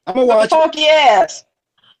 then. I'm gonna watch it. Funky ass.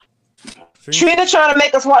 Trina trying to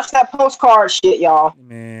make us watch that postcard shit, y'all.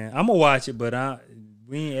 Man, I'm gonna watch it, but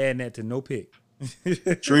we ain't adding that to no pick.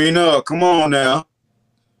 Trina, come on now.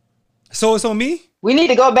 So it's on me. We need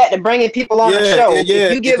to go back to bringing people on the show. Yeah,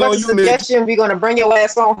 If you give us a suggestion, we're gonna bring your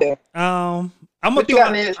ass on here. I'm What you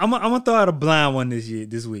got, man? gonna throw out a blind one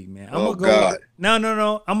this week, man. I'm gonna God.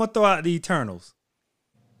 No. I'm gonna throw out the Eternals.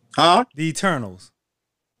 Huh? The Eternals.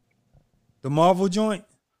 The Marvel joint.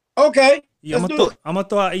 Okay. Yeah, Let's do it. I'm gonna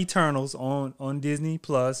throw out Eternals on Disney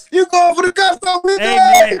Plus. You going for the gusto with Hey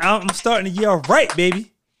man, I'm starting the year right,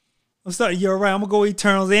 baby. I'm starting the year right. I'm gonna go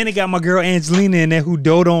Eternals, and they got my girl Angelina in there who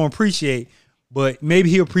Doe don't appreciate, but maybe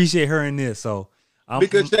he'll appreciate her in this. So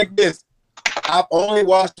because check this. I've only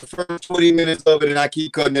watched the first 20 minutes of it and I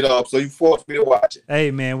keep cutting it off. So you forced me to watch it. Hey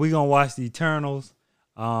man, we gonna watch the Eternals.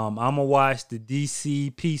 I'm gonna watch the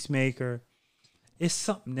DC Peacemaker. It's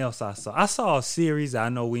something else I saw. I saw a series. I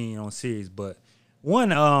know we ain't on series, but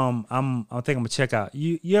one I think I'm gonna check out.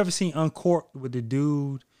 You ever seen Uncorked with the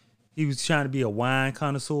dude? He was trying to be a wine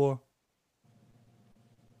connoisseur.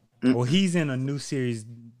 Well, he's in a new series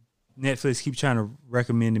Netflix keep trying to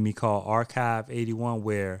recommend to me called Archive 81,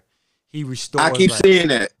 where he restores. I keep seeing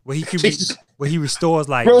that. Where he restores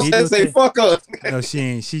like Bro said say fuck us. No, she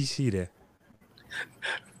ain't. She there.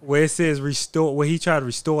 Where it says restore, where he tried to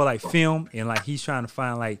restore like film, and like he's trying to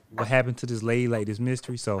find like what happened to this lady, like this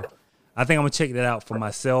mystery. So I think I'm gonna check that out for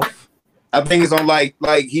myself. I think it's on like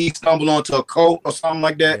he stumbled onto a cult or something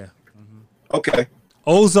like that. Yeah. Okay.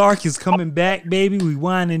 Ozark is coming back, baby. We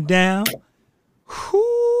winding down.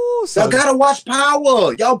 Whoo, so Y'all gotta watch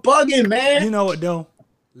Power. Y'all bugging, man. you know what though?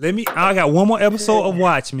 I got one more episode of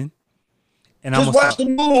Watchmen, and Just watch the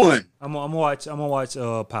new one. I'm gonna watch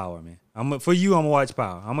Power, man. I'm gonna watch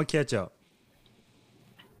Power. I'm gonna catch up.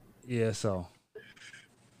 Yeah, so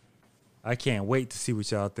I can't wait to see what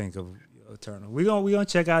y'all think of Eternal. We gonna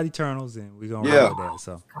check out Eternals and we gonna roll with that.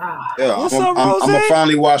 So Yeah, What's I'm up, gonna Rose?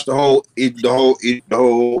 finally watch the whole Eternals.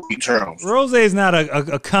 Rose is not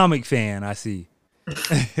a comic fan, I see.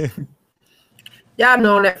 Y'all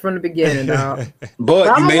known that from the beginning, dog. But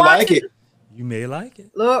you I'ma may watch like it. You may like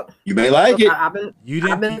it. Look, You may like it. I've been You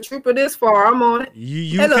I've been a didn't. trooper this far. I'm on it.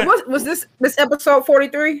 You Hey, look, can- what was this episode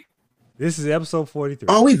 43? This is episode 43.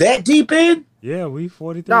 Are we that deep in? Yeah, we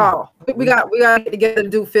 43. No, we got to get together to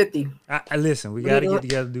do 50. I listen, we gotta get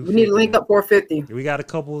together to do. We need to 50. link up for 50. We got a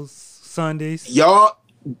couple Sundays.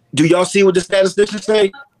 Do y'all see what the statisticians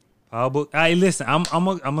say? Power book. Hey, listen, I'm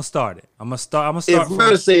gonna start it. I'm gonna start. If we're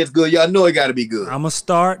gonna say it's good, y'all know it got to be good. I'm gonna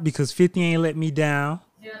start because 50 ain't let me down.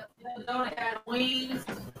 Yeah, don't add wings.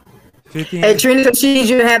 50 Hey, ain't, Trinity, she needs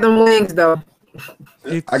you to have them wings though.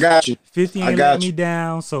 50, I got you. 50 I ain't got let me you.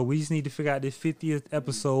 down, so we just need to figure out this 50th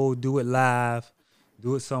episode. Do it live.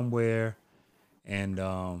 Do it somewhere, and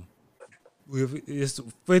this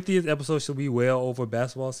 50th episode should be well over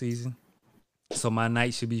basketball season. So my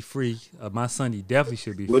night should be free. My Sunday definitely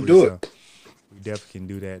should be free. We'll do it. So we definitely can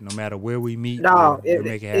do that. No matter where we meet, No, we'll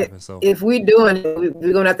make it happen. So if we doing it,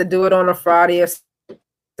 we're gonna have to do it on a Friday or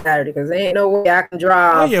Saturday because there ain't no way I can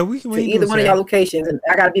drive we can to do either it one of Saturday. y'all locations, and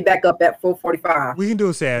I gotta be back up at 4:45. We can do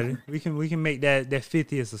it Saturday. We can make that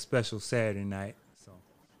 50th a special Saturday night. So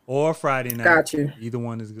or Friday night. Got you. Either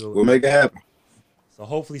one is good. We'll make it happen. So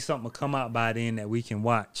hopefully something will come out by then that we can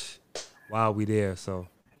watch while we there. So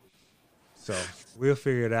we'll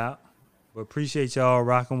figure it out. But appreciate y'all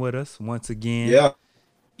rocking with us once again. Yeah.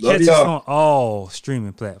 Love Catch us y'all. on all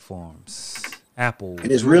streaming platforms. Apple.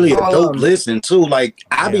 And it's really a dope listen too. Like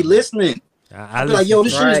I be Yeah. listening. I I be like, yo,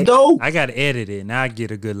 this shit is Right. dope. I gotta edit it and I get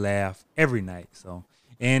a good laugh every night. So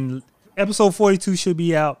and episode 42 should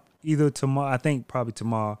be out either tomorrow. I think probably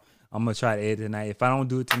tomorrow. I'm gonna try to edit tonight. If I don't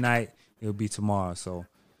do it tonight, it'll be tomorrow. So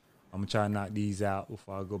I'm gonna try to knock these out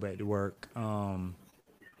before I go back to work.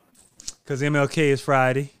 Cause MLK is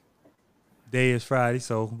Friday. Day is Friday,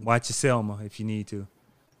 so watch your Selma if you need to.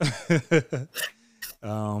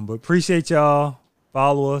 But appreciate y'all.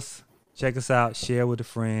 Follow us, check us out, share with a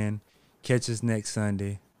friend, catch us next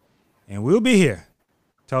Sunday, and we'll be here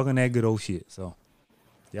talking that good old shit. So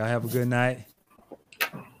y'all have a good night.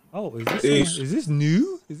 Oh, is this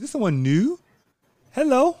new? Is this someone new?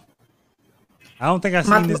 Hello. I don't think I've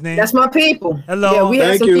seen this name. That's my people. Hello. Yeah, we had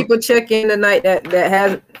Thank some you. people check in tonight that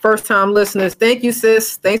has first time listeners. Thank you,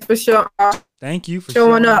 sis. Thanks for Thank you for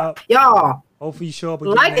showing up. Y'all, Hopefully you show up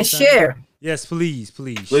again like and next time. share. Yes, please.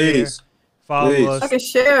 Share. Please. Follow Please. us. Like and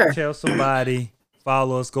share. Tell somebody.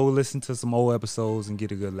 Follow us. Go listen to some old episodes and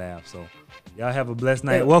get a good laugh. So y'all have a blessed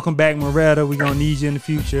night. Yeah. Welcome back, Moretta. We're gonna need you in the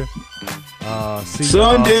future. See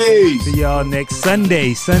Sundays. See y'all next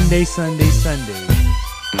Sunday.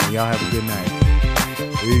 Y'all have a good night.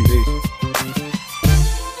 Peace. Peace.